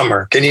the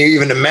summer. Can you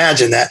even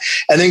imagine that?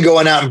 And then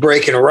going out and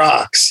breaking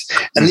rocks,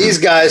 and these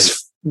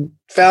guys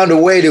found a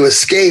way to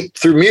escape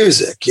through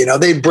music. You know,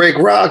 they'd break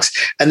rocks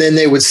and then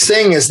they would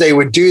sing as they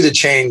would do the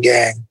chain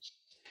gang.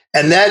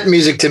 And that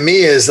music to me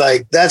is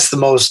like, that's the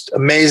most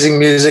amazing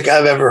music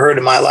I've ever heard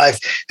in my life.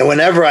 And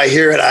whenever I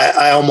hear it,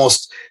 I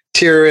almost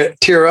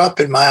tear up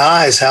in my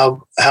eyes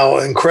how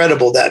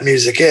incredible that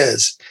music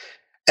is.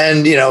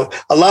 And, you know,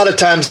 a lot of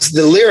times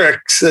the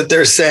lyrics that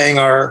they're saying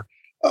are,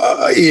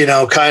 you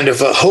know, kind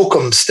of a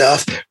hokum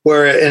stuff,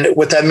 and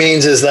what that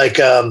means is like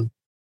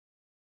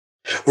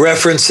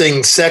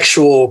referencing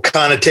sexual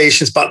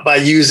connotations, but by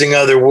using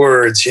other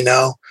words, you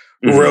know,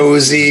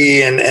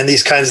 rosy and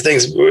these kinds of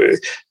things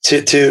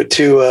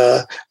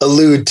to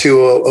allude to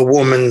a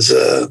woman's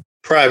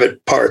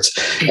private parts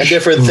and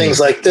different things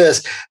like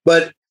this.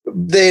 But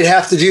they'd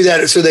have to do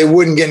that so they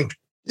wouldn't get,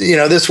 you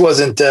know, this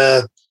wasn't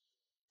the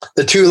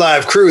Two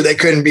Live Crew. They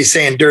couldn't be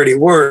saying dirty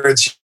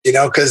words, you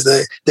know, because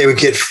they would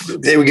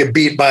get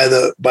beat by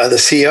the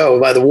CO,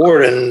 by the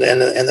warden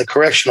and the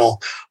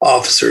correctional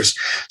officers.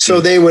 So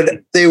they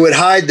would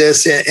hide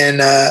this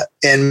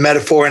in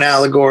metaphor and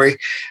allegory.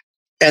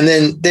 And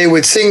then they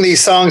would sing these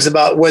songs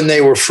about when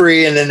they were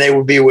free, and then they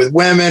would be with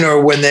women,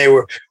 or when they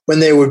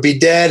would be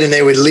dead, and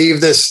they would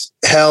leave this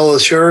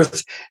hellish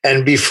earth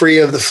and be free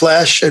of the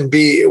flesh and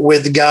be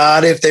with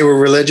God if they were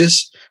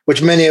religious,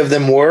 which many of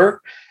them were.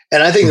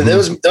 And I think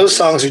that those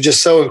songs are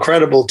just so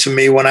incredible to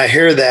me when I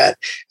hear that.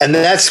 And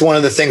that's one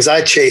of the things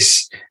I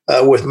chase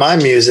with my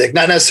music,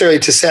 not necessarily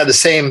to have the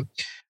same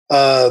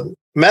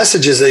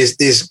messages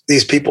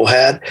these people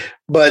had,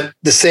 but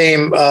the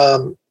same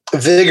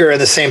vigor and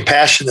the same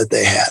passion that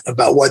they had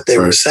about what they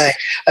were saying.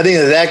 I think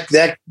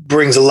that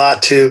brings a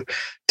lot to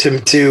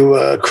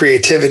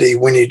creativity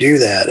when you do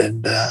that.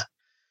 And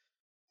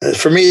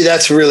for me,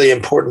 that's a really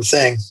important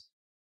thing.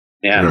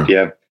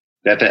 Yeah.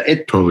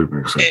 It totally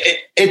makes sense.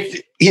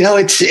 It you know,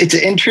 it's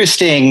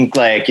interesting,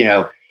 like, you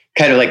know,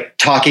 kind of like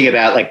talking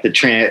about like the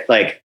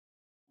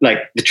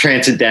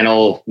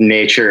transcendental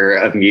nature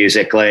of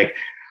music. Like,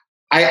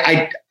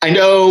 I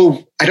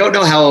don't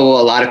know how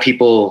a lot of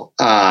people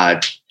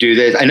do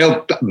this. I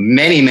know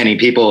many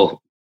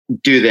people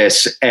do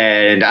this,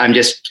 and I'm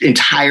just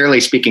entirely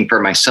speaking for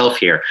myself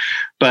here.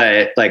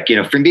 But like, you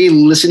know, for me,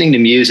 listening to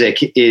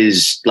music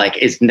is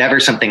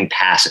never something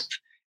passive.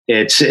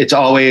 It's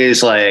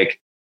always like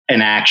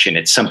an action.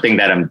 It's something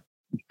that I'm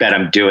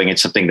doing.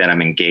 It's something that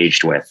I'm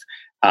engaged with.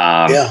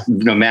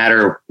 No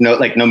matter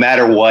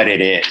what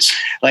it is.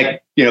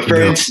 Like, you know, for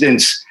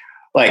instance,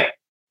 like,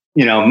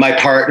 you know, my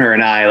partner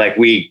and I, like,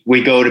 we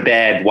go to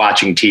bed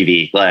watching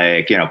TV,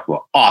 like, you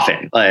know,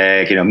 often,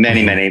 like, you know,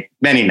 many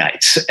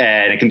nights,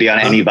 and it can be on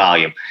any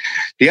volume.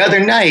 The other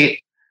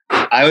night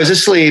I was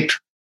asleep.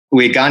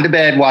 We'd gone to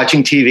bed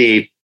watching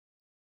TV.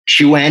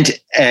 She went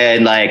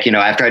and, like, you know,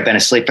 after I'd been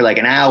asleep for like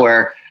an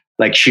hour,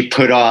 like, she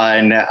put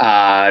on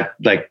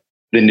like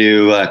the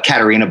new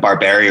Caterina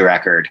Barberi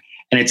record.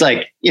 And it's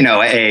like, you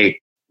know, a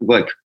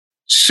like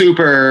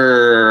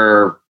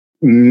super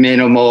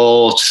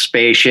minimal,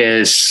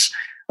 spacious,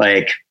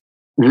 like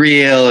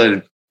real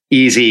and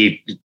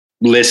easy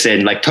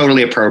listen, like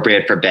totally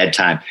appropriate for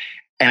bedtime.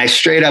 And I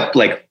straight up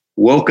like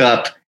woke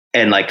up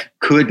and like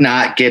could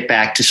not get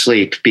back to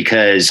sleep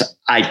because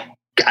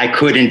I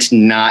couldn't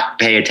not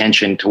pay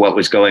attention to what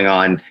was going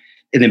on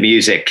in the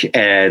music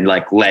and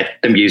like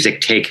let the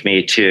music take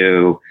me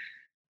to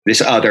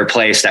this other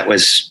place that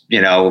was,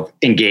 you know,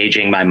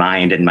 engaging my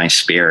mind and my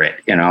spirit,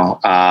 you know?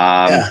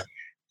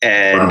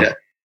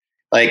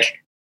 Like,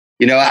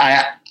 you know,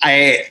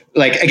 I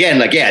like, again,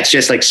 like, yeah, it's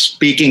just like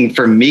speaking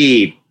for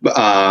me.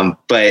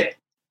 But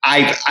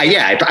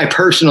I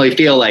personally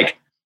feel like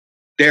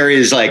there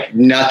is like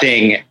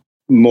nothing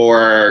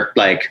more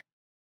like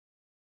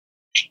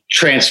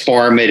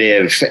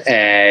transformative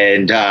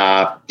and,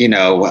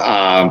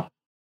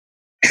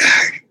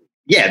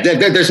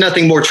 there's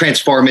nothing more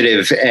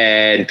transformative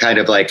and kind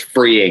of like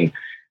freeing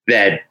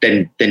than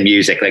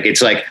music. Like,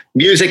 it's like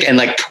music and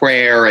like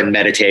prayer and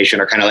meditation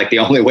are kind of like the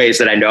only ways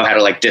that I know how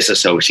to like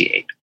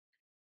disassociate.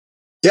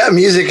 Yeah,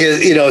 music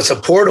is, you know, it's a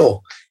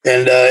portal,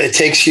 and it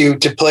takes you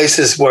to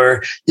places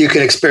where you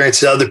can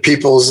experience other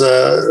people's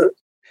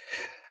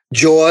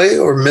joy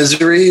or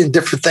misery and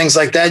different things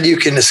like that. You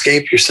can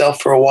escape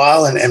yourself for a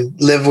while and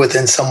live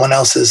within someone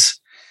else's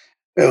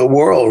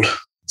world.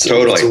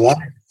 Totally. It's a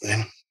wonderful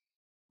thing.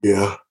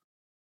 Yeah.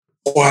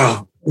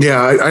 Wow.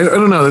 Yeah. I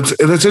don't know.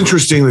 That's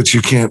interesting that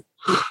you can't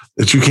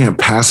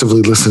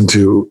passively listen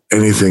to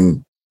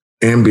anything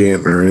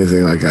ambient or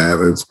anything like that.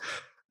 It's,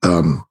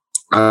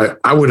 I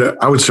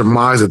would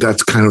surmise that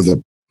that's kind of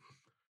the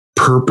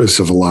purpose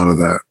of a lot of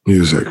that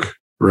music,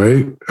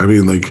 right? I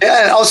mean, like,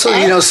 yeah. And also,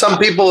 you know, some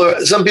people,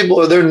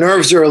 their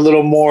nerves are a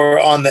little more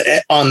on the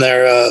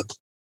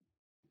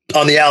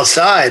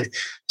outside.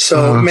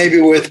 So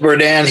maybe with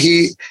Berdan,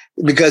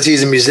 because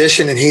he's a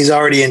musician and he's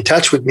already in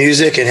touch with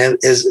music and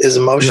his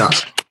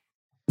emotions.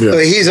 Yeah. So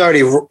he's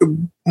already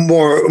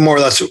more or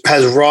less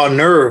has raw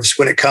nerves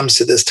when it comes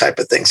to this type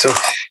of thing. So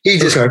he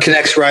just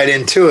connects right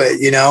into it,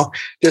 you know,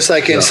 just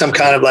like in some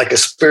kind of like a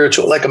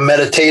spiritual, like a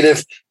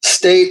meditative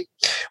state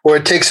where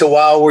it takes a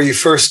while, where you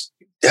first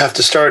have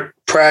to start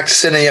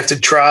practicing and you have to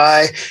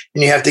try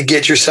and you have to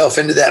get yourself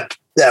into that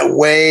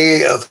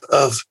way of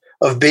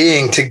of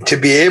being to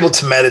be able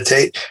to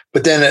meditate.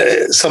 But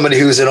then somebody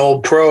who's an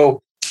old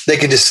pro, they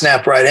can just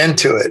snap right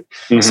into it.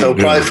 Mm-hmm, so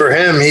probably for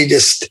him, he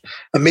just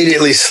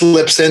immediately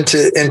slips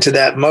into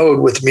that mode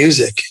with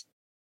music.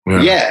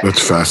 Yeah,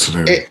 that's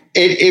fascinating.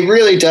 It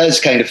really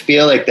does kind of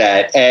feel like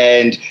that.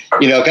 And,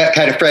 you know,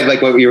 kind of, Fred,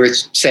 like what we were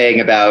saying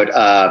about,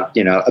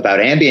 about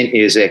ambient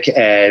music.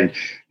 And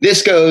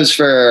this goes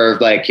for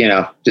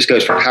this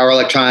goes for power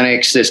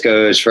electronics. This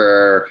goes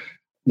for,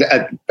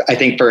 I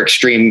think for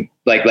extreme,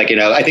 I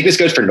think this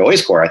goes for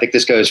noisecore. I think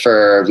this goes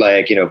for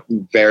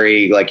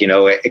very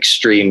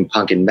extreme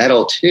punk and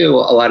metal too.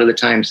 A lot of the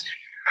times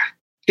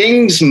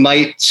things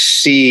might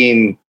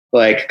seem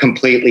like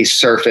completely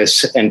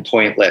surface and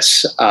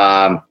pointless.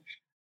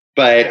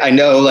 But I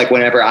know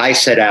whenever I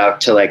set out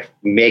to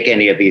make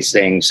any of these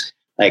things,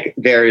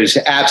 there's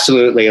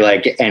absolutely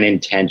an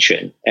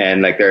intention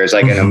and there's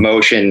an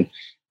emotion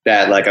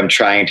that I'm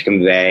trying to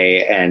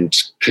convey and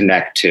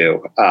connect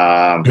to.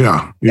 And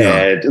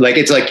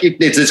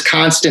it's this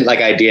constant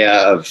idea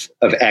of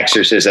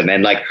exorcism.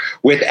 And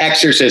with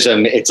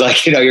exorcism, it's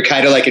you're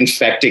kind of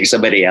infecting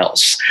somebody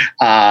else.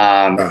 So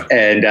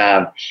and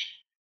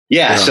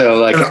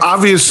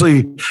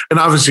obviously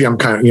I'm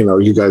kind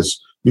of,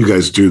 you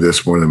guys do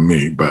this more than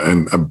me, but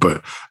not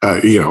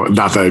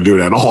that I do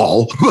it at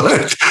all,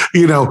 but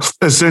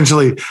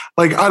essentially,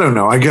 I don't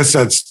know. I guess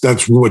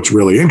that's what's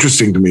really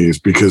interesting to me is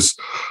because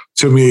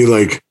to me,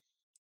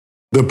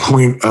 the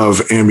point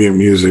of ambient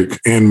music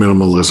and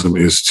minimalism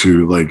is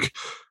to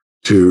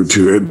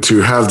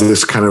have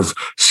this kind of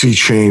sea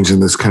change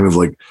and this kind of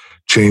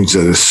change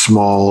that is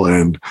small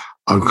and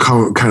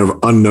kind of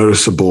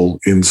unnoticeable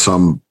in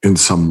some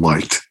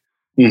light.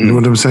 Mm-hmm. You know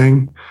what I'm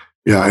saying?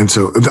 Yeah. And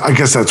so I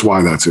guess that's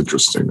why that's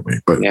interesting to me,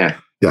 but yeah.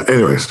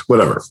 Anyways,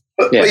 whatever.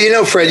 But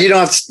Fred,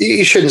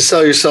 you shouldn't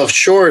sell yourself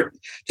short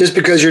just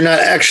because you're not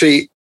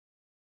actually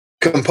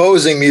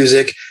composing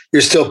music.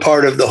 You're still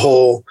part of the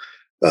whole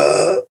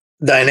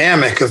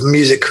dynamic of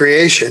music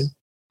creation.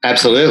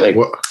 Absolutely.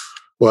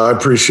 Well, I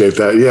appreciate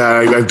that. Yeah,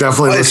 I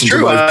definitely. Well, it's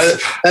true.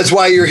 That's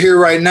why you're here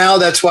right now.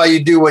 That's why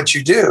you do what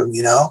you do.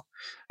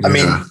 I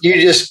mean, you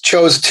just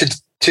chose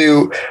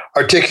to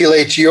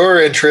articulate your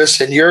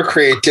interests and your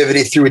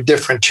creativity through a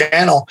different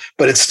channel,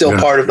 but it's still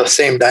part of the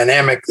same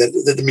dynamic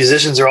that the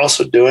musicians are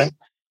also doing.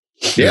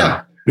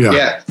 Yeah.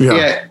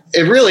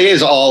 It really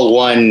is all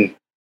one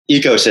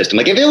ecosystem.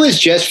 If it was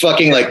just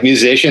fucking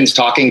musicians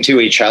talking to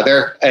each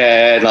other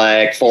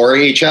and for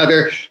each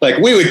other,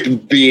 we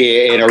would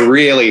be in a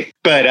really,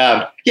 but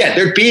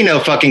there'd be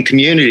no fucking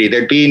community.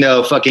 There'd be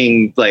no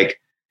fucking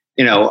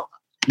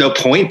no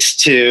point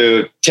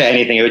to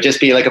anything. It would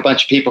just be a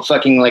bunch of people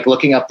fucking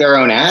looking up their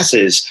own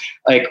asses.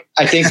 I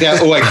think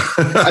that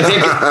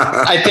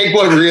I think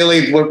what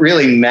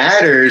really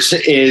matters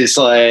is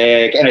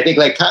and I think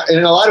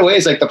in a lot of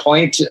ways the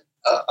point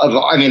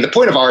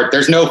of art,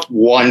 there's no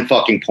one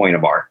fucking point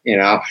of art,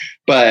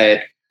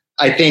 but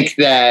I think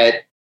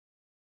that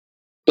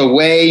the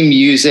way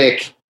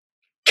music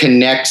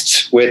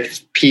connects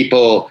with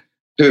people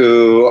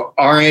who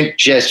aren't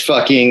just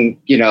fucking,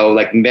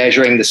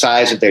 measuring the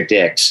size of their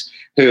dicks,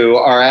 who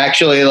are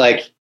actually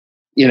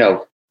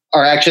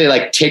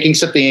taking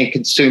something and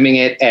consuming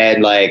it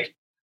and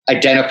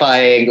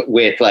identifying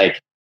with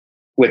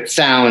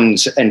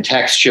sounds and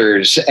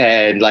textures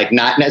and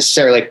not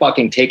necessarily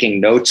fucking taking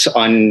notes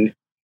on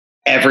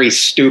every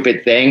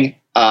stupid thing.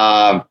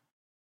 And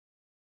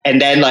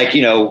then I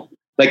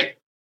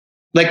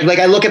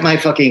look at my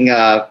fucking,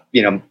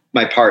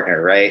 my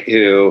partner, right.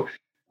 Who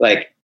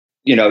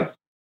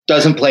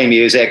doesn't play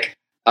music,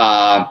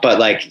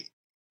 but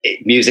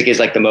music is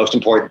the most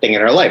important thing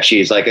in her life.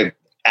 She's an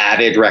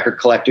avid record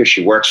collector.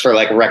 She works for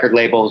a record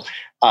label.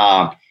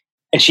 And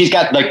she's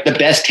got the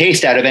best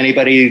taste out of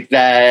anybody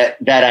that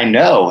I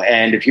know.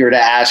 And if you were to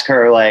ask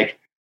her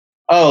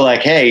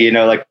hey,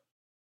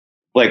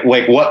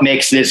 what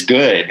makes this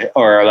good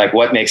or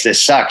what makes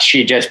this suck?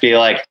 She'd just be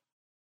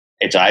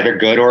it's either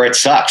good or it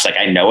sucks.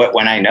 I know it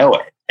when I know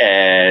it.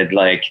 And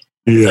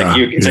you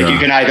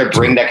can either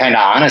bring that kind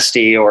of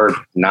honesty or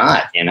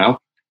not,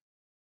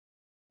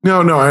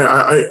 No,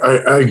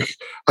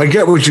 I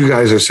get what you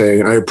guys are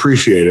saying. I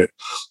appreciate it.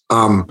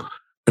 And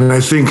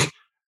I think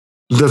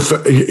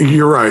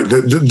you're right.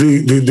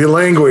 The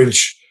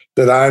language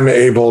that I'm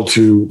able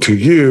to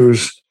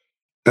use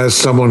as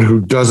someone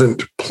who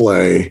doesn't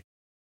play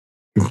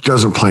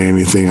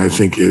anything, I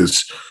think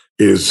is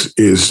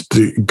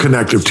the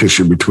connective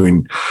tissue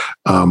between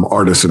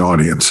artist and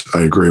audience.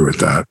 I agree with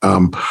that.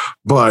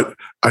 But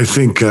I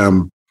think,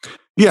 but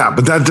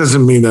that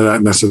doesn't mean that I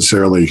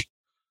necessarily,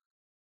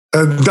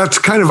 that's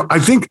kind of, I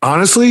think,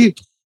 honestly,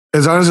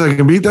 as honest as I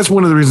can be, that's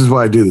one of the reasons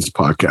why I do this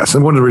podcast.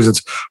 And one of the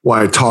reasons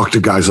why I talk to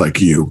guys like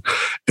you.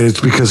 And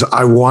it's because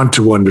I want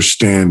to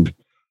understand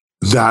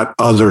that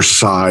other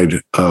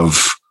side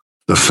of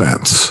the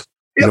fence.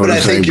 Yeah, but I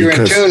think you're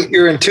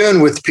in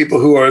tune with people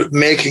who are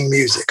making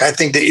music. I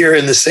think that you're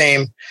on the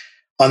same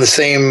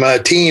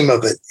team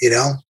of it,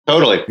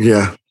 Totally.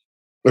 Yeah.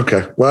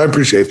 Okay. Well, I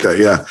appreciate that.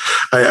 Yeah.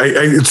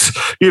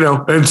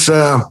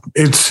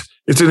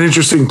 it's an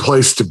interesting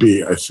place to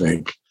be, I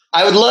think.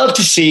 I would love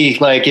to see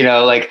like, you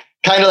know, like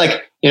kind of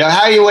like, you know,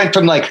 how you went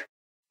from like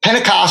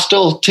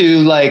Pentecostal to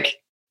like,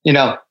 you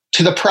know,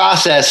 to the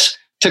process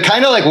to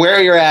kind of like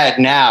where you're at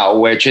now,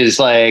 which is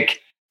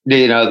like,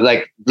 you know,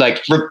 like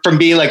from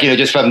being like, you know,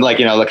 just from like,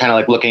 you know, kind of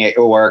like looking at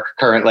your work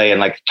currently and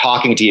like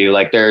talking to you,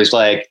 like there's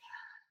like,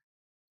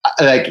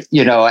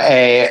 you know,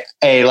 a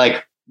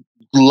like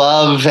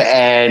love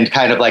and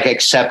kind of like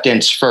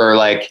acceptance for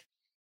like,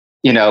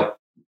 you know,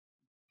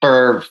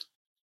 for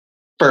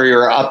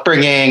your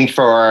upbringing,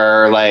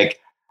 for like,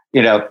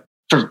 you know,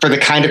 for the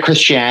kind of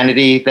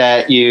Christianity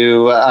that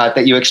you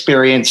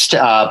experienced,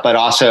 but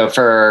also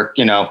for,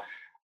 you know,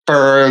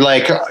 for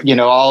like, you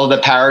know, all of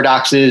the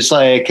paradoxes,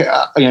 like,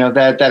 you know,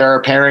 that are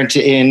apparent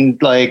in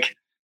like,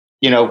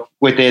 you know,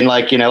 within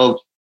like, you know,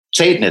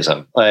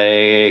 Satanism,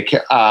 like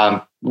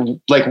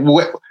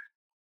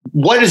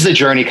what has the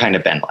journey kind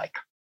of been like?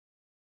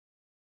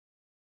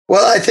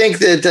 Well, I think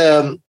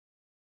that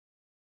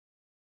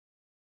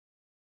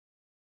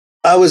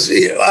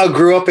I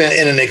grew up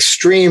in an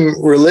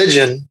extreme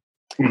religion,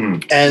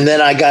 and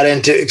then I got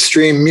into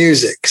extreme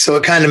music. So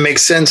it kind of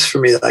makes sense for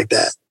me like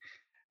that.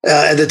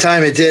 At the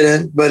time it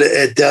didn't, but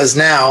it does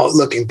now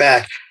looking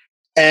back.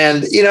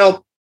 And, you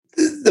know,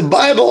 the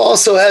Bible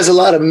also has a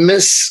lot of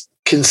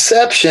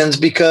misconceptions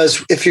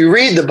because if you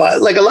read the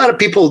Bible, like a lot of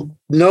people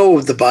know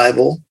the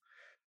Bible,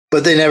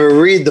 but they never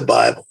read the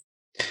Bible.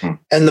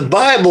 And the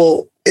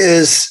Bible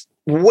is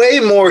way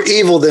more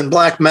evil than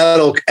black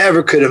metal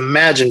ever could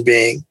imagine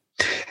being.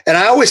 And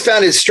I always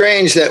found it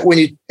strange that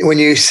when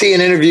you see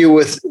an interview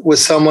with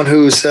someone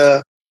who's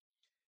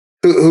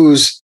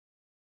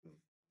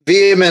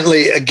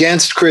vehemently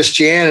against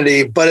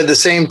Christianity, but at the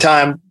same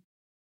time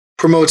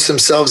promotes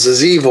themselves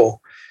as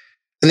evil,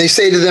 and they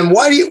say to them,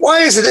 "Why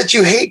is it that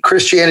you hate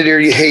Christianity or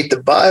you hate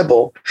the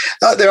Bible?"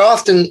 They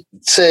often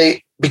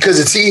say because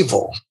it's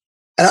evil,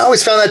 and I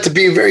always found that to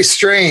be very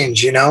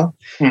strange, you know.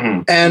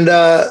 And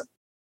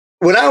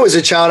when I was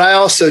a child, I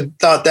also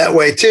thought that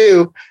way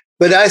too.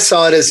 But I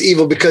saw it as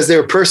evil because they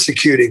were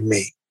persecuting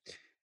me.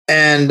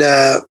 And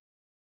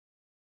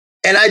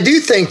I do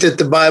think that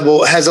the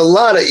Bible has a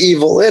lot of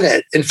evil in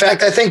it. In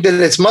fact, I think that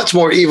it's much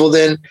more evil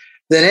than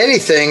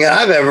anything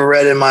I've ever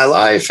read in my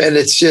life. And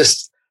it's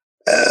just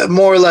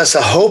more or less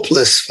a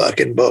hopeless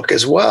fucking book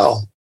as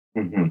well.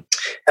 And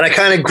I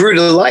kind of grew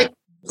to like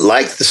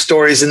the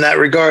stories in that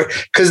regard,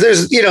 because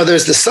there's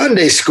the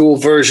Sunday school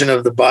version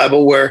of the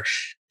Bible where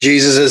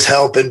Jesus is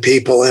helping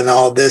people and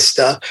all this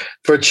stuff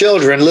for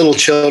children, little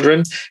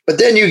children. But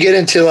then you get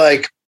into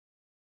like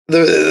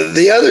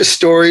the other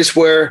stories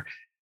where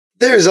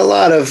there's a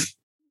lot of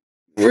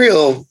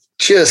real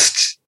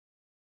just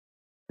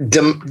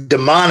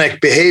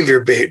demonic behavior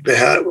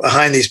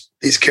behind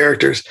these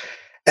characters.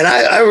 And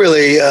I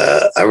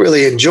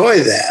really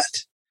enjoy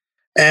that.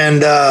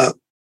 And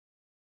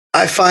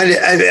I find it,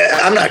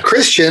 I'm not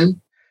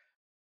Christian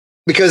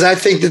because I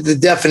think that the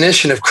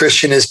definition of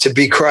Christian is to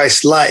be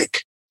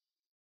Christ-like.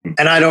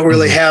 And I don't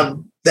really have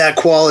that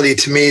quality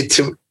to me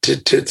to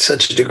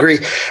such a degree.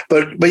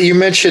 But you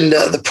mentioned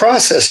the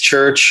Process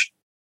Church,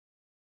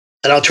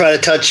 and I'll try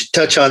to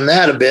touch on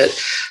that a bit.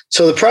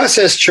 So the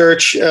Process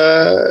Church, do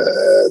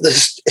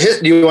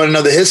you want to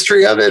know the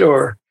history of it,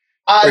 or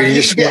you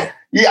just you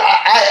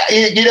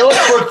know,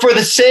 for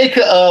the sake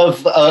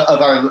of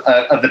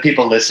the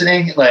people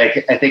listening,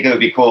 like I think it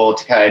would be cool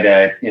to kind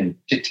of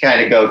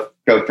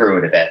go through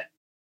it a bit.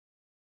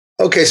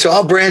 Okay, so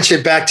I'll branch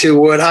it back to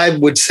what I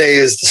would say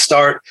is the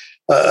start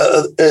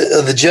of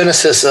the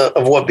genesis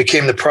of what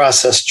became the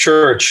Process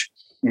Church.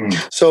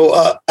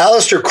 So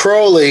Aleister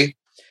Crowley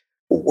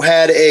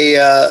had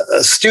a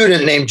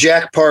student named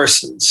Jack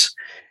Parsons,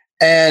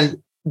 and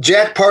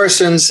Jack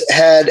Parsons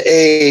had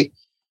a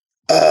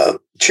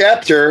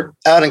chapter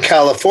out in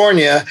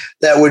California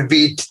that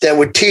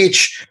would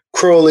teach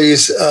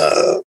Crowley's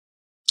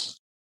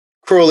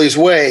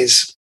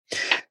ways.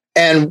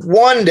 And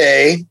one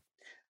day,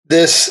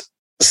 this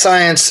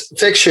science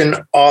fiction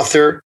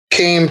author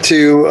came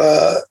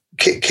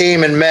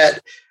and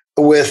met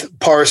with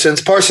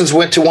Parsons. Parsons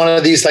went to one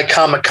of these like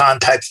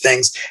Comic-Con type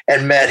things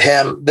and met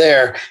him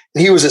there.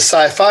 And he was a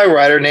sci-fi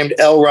writer named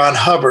L. Ron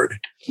Hubbard.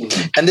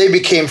 And they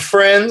became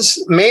friends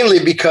mainly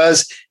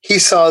because he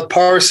saw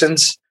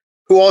Parsons,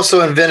 who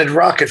also invented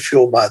rocket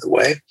fuel, by the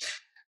way,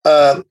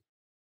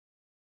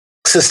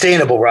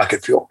 sustainable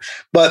rocket fuel.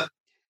 But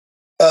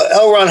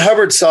L. Ron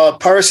Hubbard saw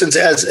Parsons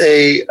as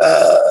a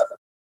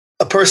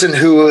person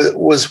who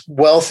was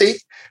wealthy,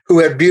 who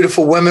had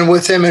beautiful women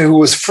with him, and who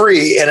was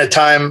free in a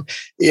time,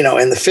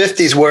 in the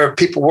 50s where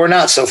people were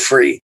not so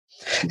free.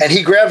 And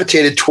he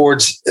gravitated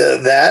towards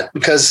that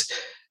because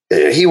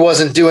he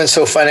wasn't doing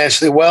so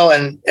financially well,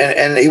 and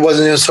he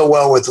wasn't doing so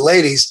well with the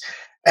ladies.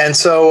 And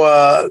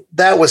so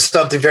that was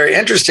something very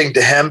interesting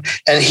to him.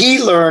 And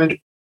he learned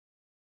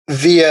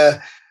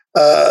via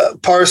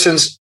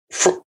Parsons,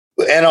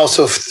 and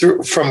also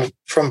from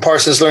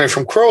Parsons learning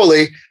from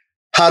Crowley,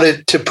 how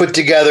to put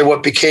together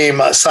what became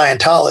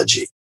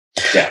Scientology.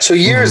 Yeah. So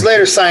years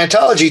later,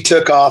 Scientology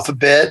took off a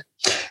bit,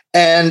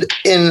 And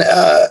in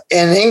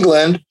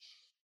England,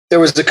 there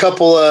was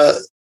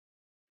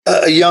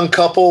a young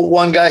couple.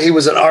 One guy, he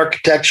was an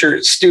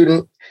architecture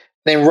student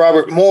named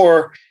Robert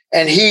Moore,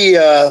 and he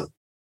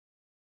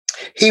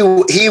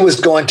was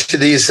going to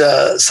these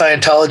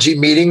Scientology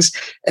meetings,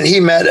 and he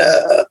met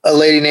a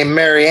lady named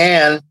Mary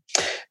Ann,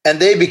 and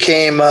they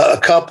became a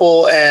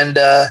couple, and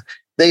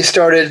they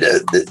started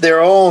their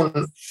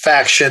own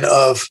faction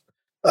of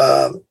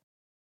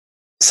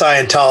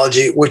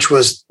Scientology, which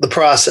was the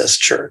Process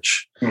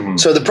Church. Mm-hmm.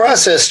 So the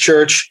Process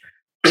Church,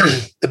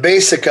 the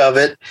basic of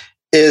it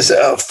is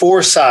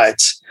 4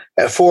 sides,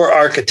 4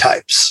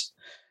 archetypes: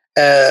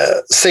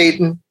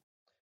 Satan,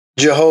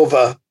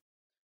 Jehovah,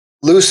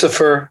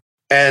 Lucifer,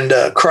 and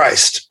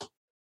Christ.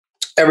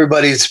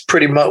 Everyone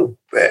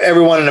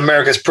in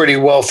America is pretty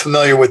well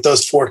familiar with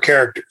those 4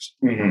 characters.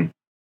 Mm-hmm.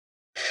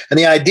 And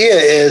the idea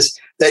is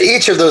that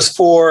each of those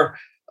 4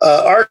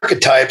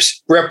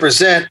 archetypes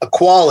represent a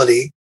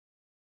quality,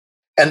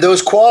 and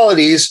those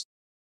qualities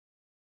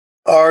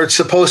are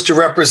supposed to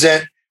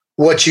represent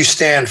what you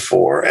stand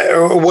for,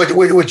 or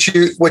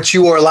what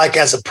you are like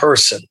as a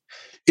person.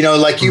 You know,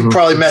 like you've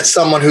probably met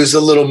someone who's a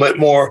little bit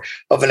more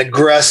of an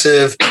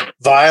aggressive,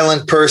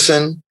 violent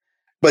person,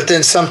 but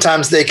then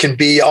sometimes they can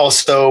be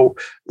also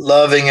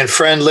loving and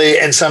friendly,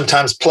 and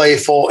sometimes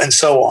playful, and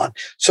so on.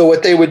 So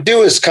what they would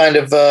do is kind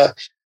of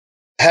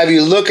have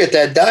you look at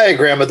that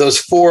diagram of those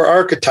 4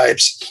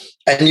 archetypes,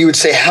 and you would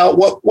say,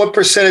 what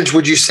percentage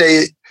would you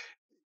say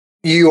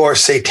you are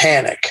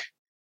satanic?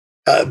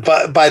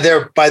 By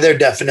their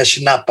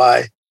definition, not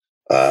by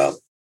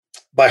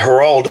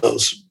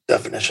Geraldo's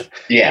definition.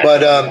 Yeah.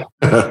 But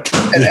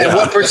and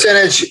what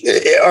percentage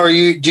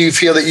do you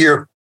feel that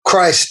you're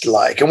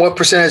Christ-like, and what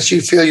percentage do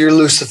you feel you're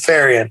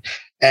Luciferian,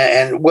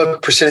 and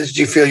what percentage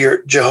do you feel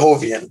you're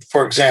Jehovian,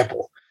 for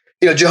example?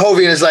 You know,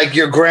 Jehovian is like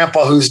your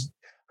grandpa who's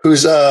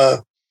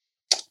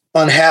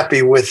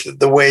unhappy with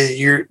the way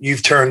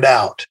you've turned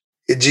out.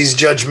 He's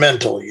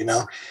judgmental, you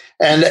know.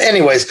 And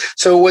anyways,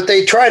 so what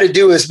they try to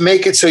do is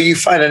make it so you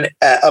find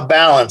a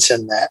balance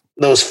in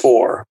those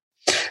 4.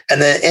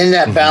 And then in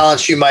that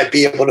balance, you might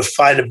be able to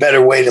find a better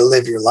way to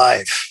live your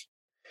life.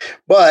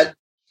 But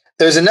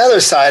there's another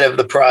side of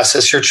the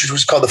Process Church, which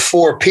was called the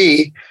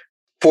 4P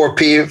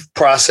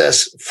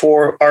process,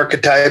 4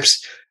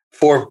 archetypes,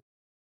 4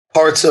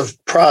 parts of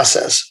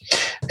process.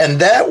 And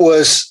that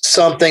was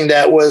something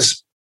that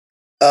was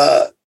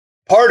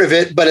part of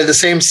it, but at the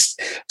same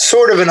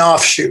sort of an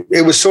offshoot.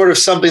 It was sort of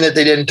something that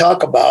they didn't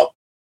talk about.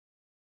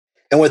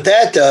 And what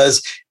that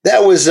does,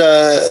 that was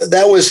a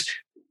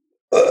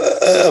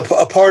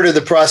part of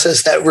the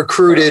process that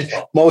recruited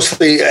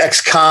mostly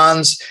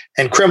ex-cons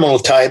and criminal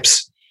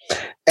types.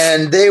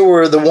 And they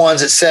were the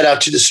ones that set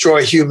out to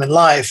destroy human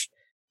life.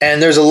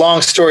 And there's a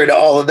long story to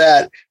all of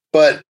that,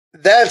 but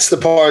that's the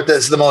part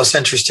that's the most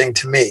interesting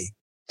to me,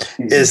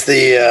 is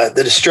the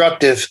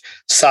destructive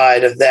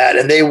side of that.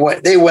 And they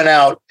went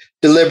out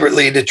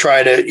deliberately to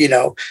try to, you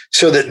know,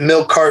 so that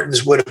milk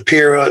cartons would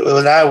appear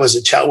when I was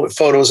a child with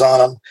photos on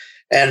them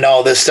and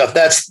all this stuff.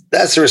 That's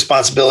the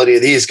responsibility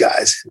of these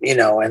guys, you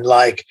know, and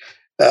like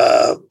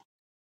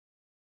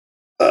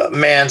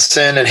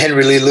Manson and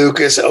Henry Lee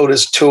Lucas,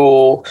 Otis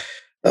Toole,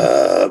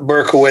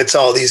 Berkowitz,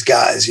 all these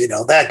guys, you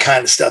know, that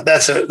kind of stuff.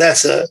 That's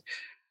a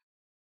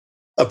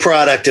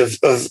product of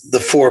the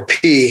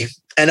 4P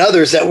and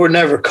others that were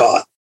never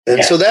caught.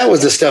 And so that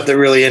was the stuff that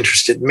really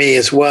interested me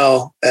as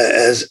well,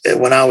 as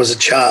when I was a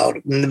child,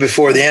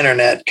 before the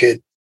internet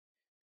could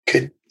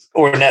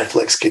or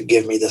Netflix could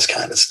give me this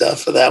kind of stuff.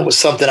 So that was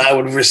something I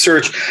would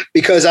research,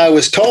 because I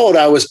was told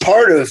I was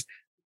part of,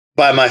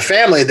 by my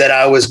family, that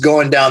I was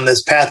going down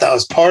this path. I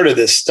was part of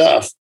this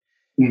stuff.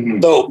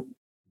 Mm-hmm. So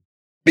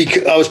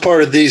because I was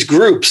part of these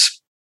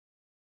groups,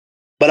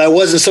 but I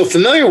wasn't so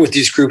familiar with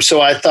these groups.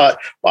 So I thought,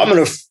 well, I'm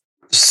going to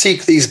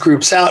seek these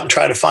groups out and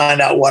try to find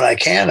out what I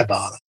can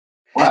about them.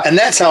 Wow. And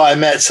that's how I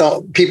met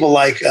some people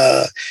like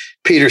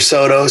Peter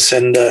Sotos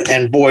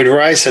and Boyd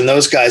Rice, and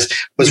those guys,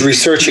 was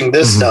researching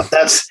this stuff.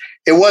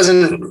 It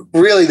wasn't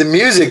really the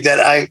music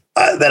that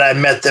I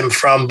met them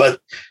from,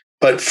 but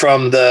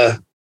from the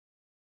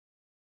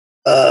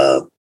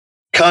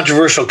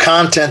controversial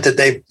content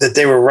that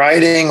they were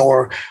writing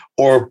or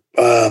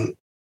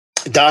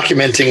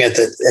documenting at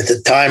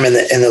the time in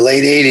the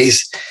late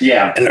 80s,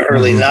 and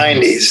early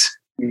 90s.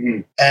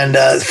 Mm-hmm. And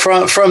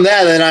from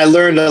that, then I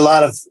learned a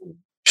lot of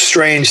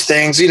strange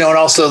things, you know, and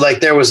also like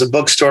there was a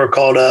bookstore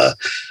called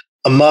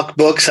Amok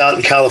Books out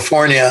in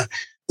California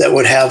that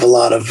would have a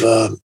lot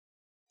of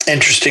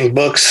interesting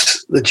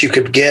books that you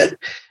could get.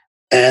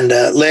 And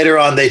later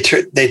on, they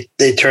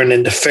turned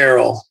into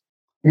feral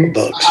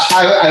books.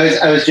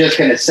 I was just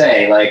going to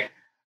say, like,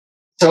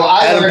 so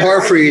Adam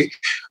Parfrey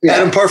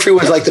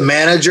was like the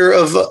manager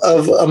of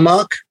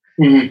Amok,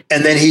 and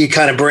then he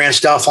kind of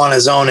branched off on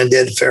his own and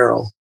did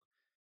feral.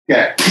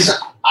 Yeah, because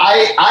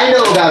I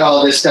know about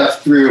all this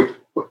stuff through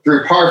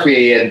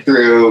Parfrey and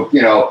through,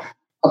 you know,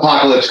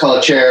 Apocalypse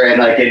Culture, and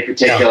like in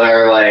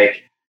particular,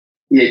 like,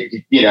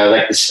 you know,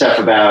 like the stuff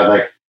about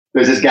like,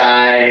 there's this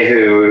guy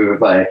who,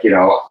 like, you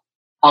know,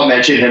 I'll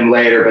mention him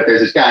later, but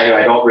there's this guy who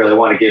I don't really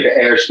want to give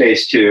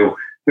airspace to,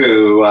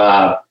 who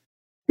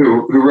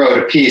wrote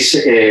a piece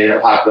in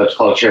Apocalypse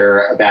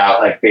Culture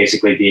about like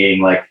basically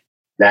being like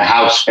the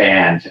house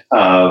band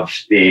of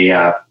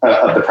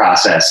the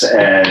process.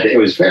 And it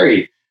was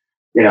very,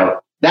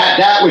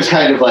 that was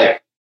kind of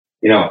like,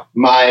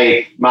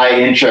 my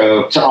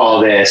intro to all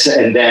this.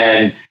 And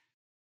then,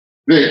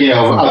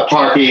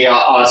 Parky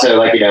also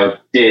like,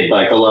 did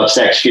like a Love,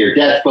 Sex, Fear,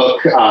 Death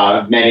book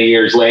many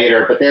years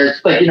later, but there's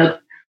like,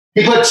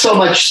 he put so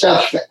much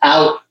stuff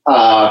out,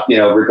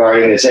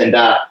 regarding this. And,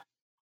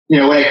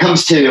 when it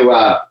comes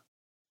to,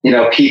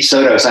 Pete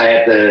Sotos, I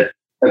had a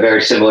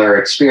very similar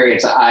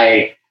experience.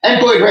 And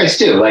Boyd Rice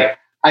too. Like,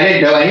 I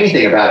didn't know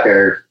anything about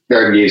their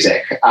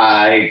music.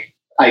 I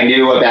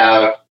knew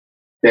about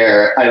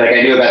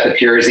I knew about the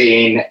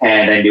Purezine,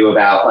 and I knew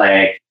about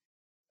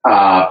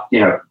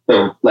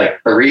the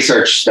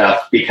research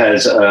stuff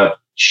because of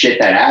shit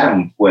that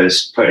Adam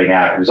was putting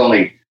out. It was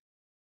only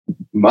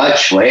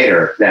much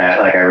later that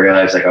like I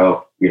realized like,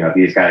 oh,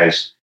 these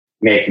guys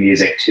make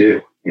music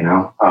too,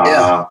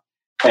 Yeah.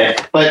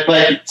 But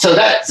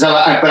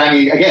I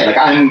mean, again, like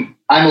I'm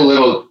a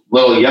little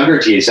younger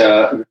to you,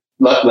 so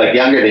like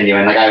younger than you,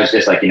 and like I was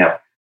just like,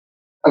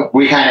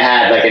 we kind of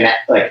had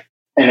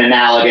an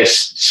analogous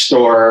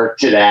store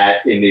to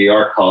that in New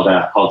York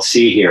called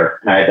See Here,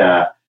 and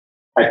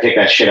I'd pick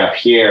that shit up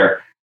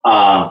here.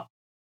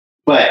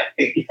 But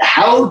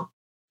how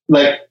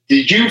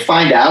did you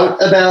find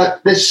out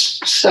about this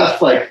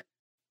stuff like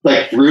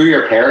through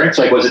your parents?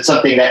 Like, was it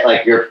something that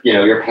like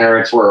your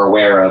parents were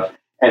aware of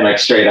and like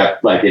straight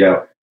up like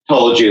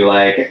told you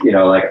like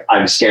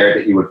I'm scared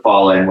that you would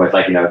fall in with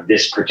like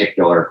this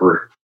particular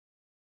group?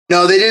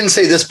 No, they didn't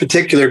say this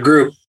particular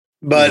group,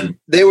 but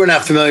they were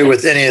not familiar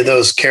with any of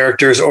those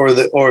characters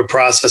or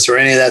process or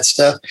any of that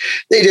stuff.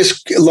 They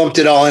just lumped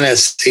it all in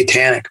as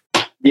satanic.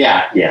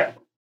 Yeah.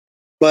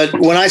 But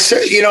when I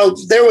said,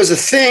 there was a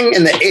thing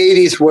in the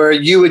 80s where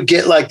you would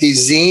get like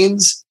these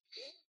zines,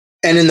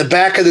 and in the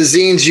back of the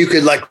zines, you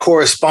could like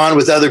correspond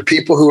with other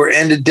people who were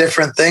into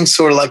different things,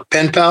 sort of like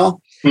pen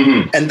pal.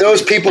 Mm-hmm. And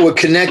those people would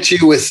connect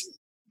you with,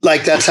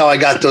 like, that's how I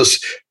got those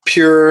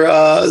Pure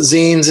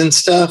zines and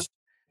stuff.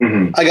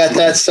 Mm-hmm. I got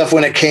that stuff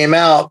when it came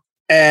out.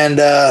 And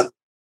I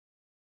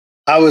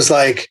was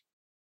like,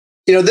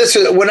 this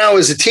was when I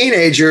was a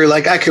teenager,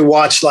 like I could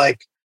watch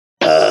like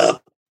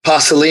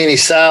Pasolini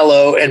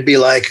Salo and be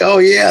like, oh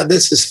yeah,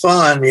 this is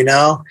fun, and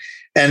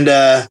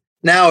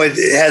now it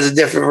has a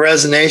different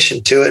resonance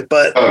to it.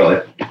 But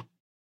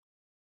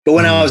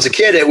when I was a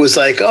kid, it was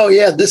like, oh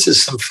yeah, this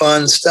is some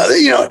fun stuff.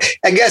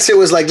 I guess it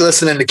was like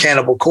listening to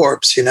Cannibal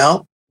Corpse,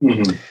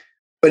 Mm-hmm.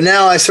 But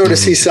now I sort of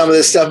see some of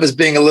this stuff as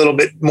being a little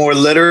bit more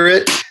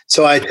literate.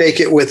 So I take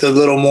it with a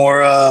little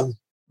more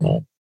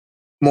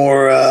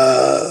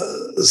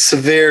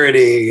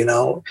severity,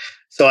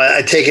 So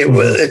I take it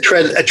with I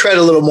tread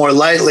a little more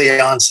lightly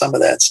on some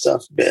of that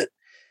stuff a bit.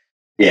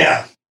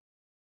 Yeah.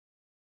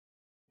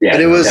 But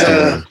it was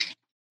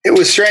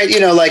strange,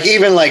 like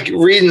even like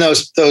reading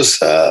those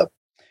the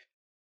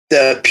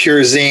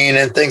Purezine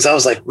and things. I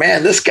was like,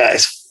 man, this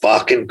guy's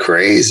fucking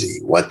crazy.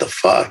 What the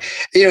fuck?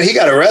 He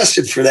got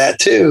arrested for that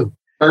too.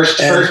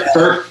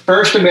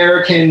 First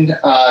American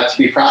to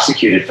be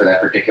prosecuted for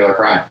that particular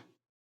crime.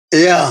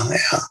 Yeah.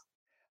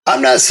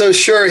 I'm not so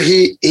sure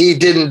he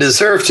didn't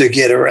deserve to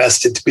get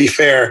arrested, to be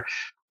fair.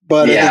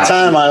 But at the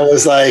time I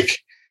was like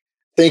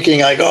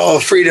thinking like, oh,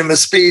 freedom of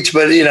speech.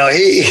 But, he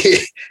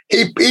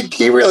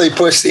really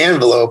pushed the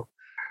envelope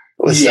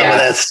with some of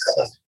that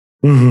stuff.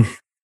 Mm-hmm.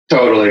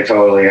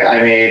 Totally.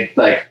 I mean,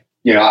 like,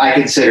 I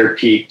consider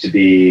Pete to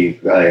be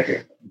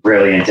like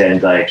brilliant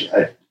and like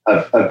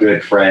a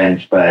good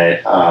friend.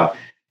 But, I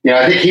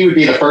think he would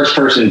be the first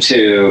person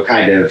to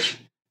kind of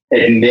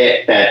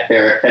admit that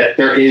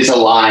there is a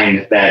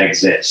line that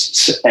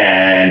exists,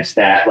 and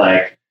that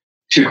like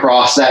to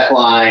cross that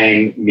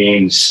line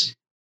means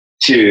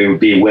to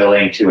be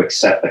willing to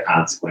accept the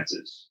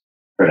consequences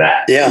for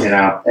that.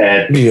 Yeah.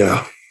 And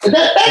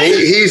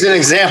he's an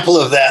example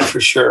of that for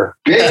sure.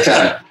 Big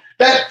time.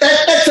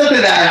 That's something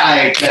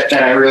that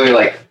I really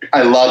like.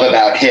 I love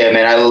about him,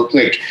 and I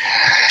like,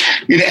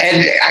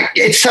 and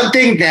it's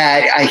something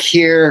that I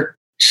hear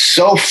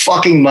so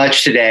fucking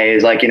much today.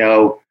 Is like,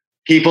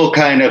 people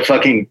kind of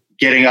fucking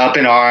getting up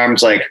in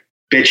arms, like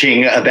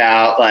bitching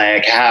about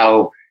like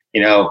how,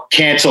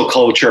 cancel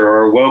culture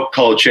or woke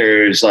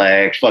culture is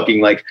like fucking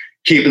like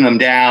keeping them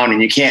down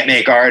and you can't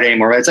make art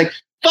anymore. It's like,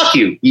 fuck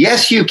you.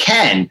 Yes, you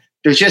can.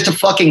 There's just a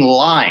fucking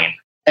line.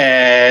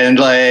 And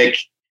like,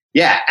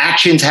 yeah,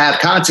 actions have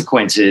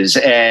consequences.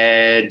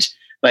 And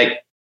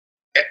like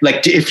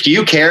if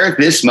you care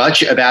this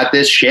much about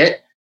this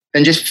shit,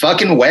 then just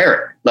fucking wear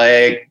it.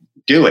 Like,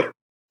 do it.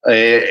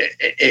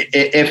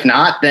 If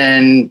not,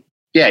 then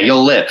yeah,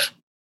 you'll live.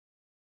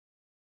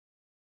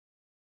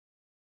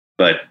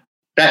 But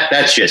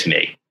that's just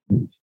me.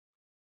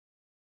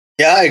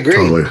 Yeah, I agree.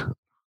 Totally.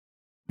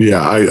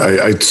 Yeah,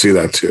 I see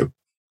that too.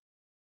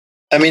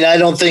 I mean, I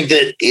don't think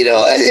that,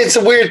 it's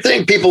a weird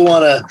thing. People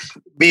want to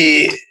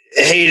be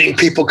hating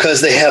people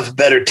because they have a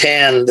better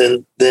tan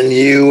than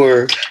you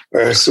or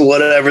so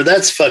whatever.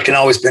 That's fucking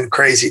always been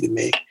crazy to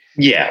me.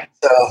 Yeah.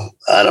 So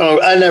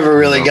I never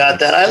really got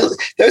that.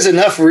 There's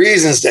enough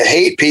reasons to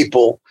hate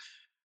people.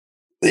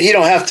 You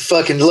don't have to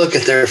fucking look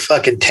at their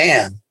fucking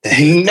tan.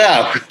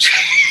 No.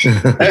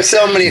 There's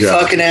so many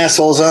fucking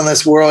assholes on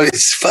this world.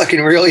 It's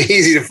fucking really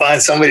easy to find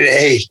somebody to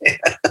hate.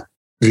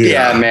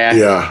 Yeah, man.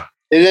 Yeah.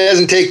 It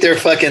doesn't take their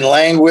fucking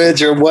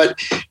language or what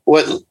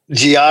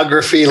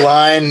geography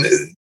line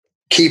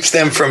keeps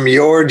them from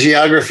your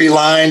geography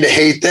line to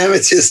hate them.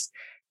 It's just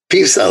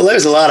people.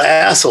 There's a lot of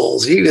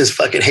assholes. You just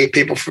fucking hate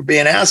people for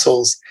being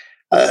assholes.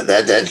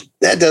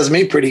 That does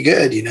me pretty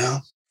good, you know?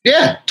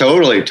 Yeah,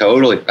 totally.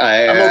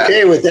 I'm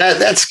okay with that.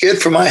 That's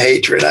good for my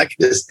hatred.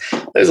 There's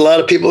a lot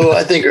of people who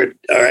I think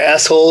are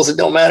assholes. It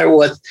don't matter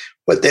what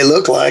they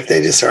look like.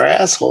 They just are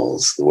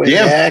assholes. The way they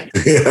act.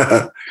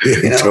 Yeah,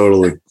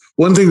 totally.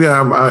 One thing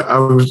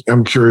that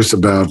I'm curious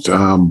about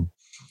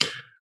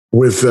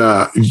with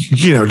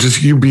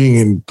just you being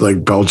in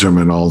like Belgium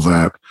and all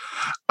that.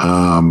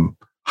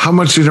 How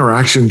much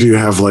interaction do you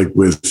have like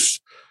with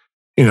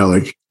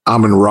like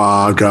Amun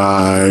Ra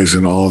guys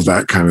and all of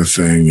that kind of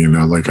thing?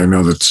 Like I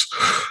know that's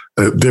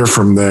they're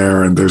from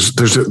there, and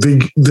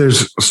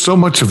there's so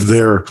much of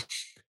their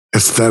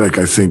aesthetic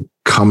I think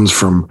comes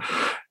from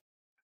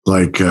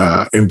like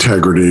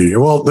integrity.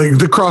 Well,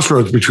 the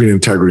crossroads between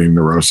integrity and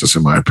neurosis,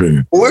 in my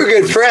opinion. We're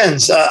good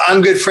friends.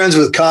 I'm good friends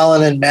with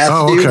Colin and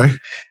Matthew. Oh, okay.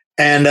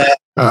 And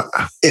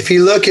if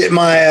you look at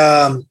my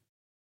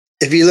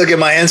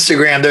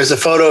Instagram, there's a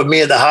photo of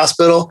me at the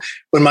hospital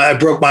when I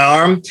broke my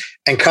arm,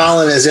 and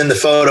Colin is in the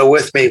photo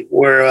with me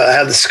where I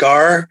have the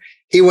scar.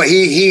 He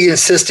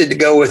insisted to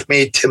go with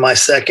me to my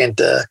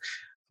second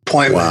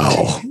appointment.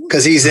 Wow.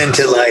 Because he's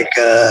into like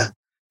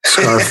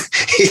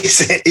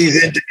he's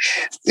into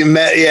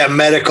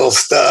medical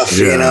stuff,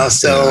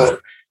 So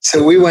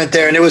we went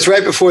there, and it was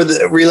right before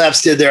the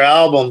Relapse did their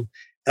album.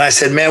 And I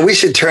said, man, we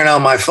should turn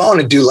on my phone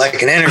and do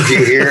like an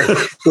interview here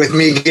with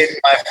me getting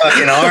my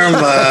fucking arm,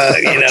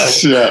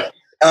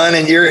 done,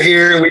 and you're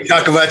here, and we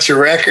talk about your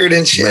record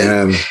and shit.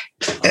 Man.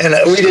 And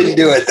we didn't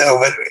do it though,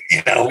 but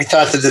we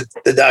thought that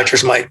the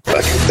doctors might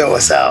fucking throw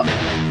us out.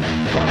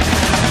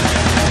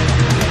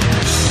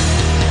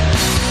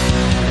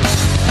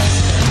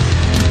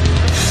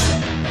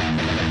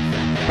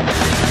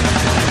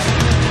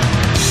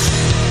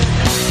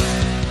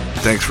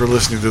 Thanks for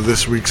listening to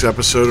this week's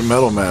episode of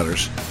Metal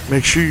Matters.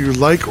 Make sure you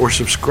like or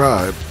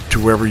subscribe to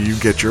wherever you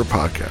get your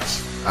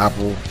podcasts.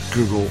 Apple,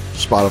 Google,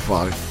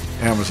 Spotify,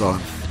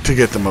 Amazon, to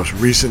get the most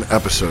recent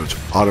episodes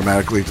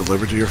automatically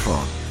delivered to your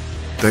phone.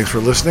 Thanks for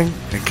listening,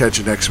 and catch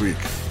you next week.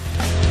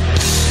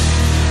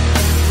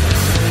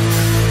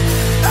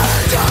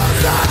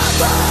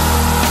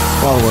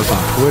 Follow us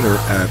on Twitter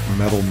at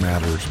Metal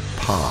Matters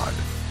Pod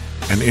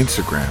and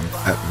Instagram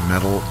at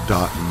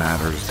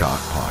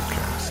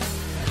metal.matters.podcast.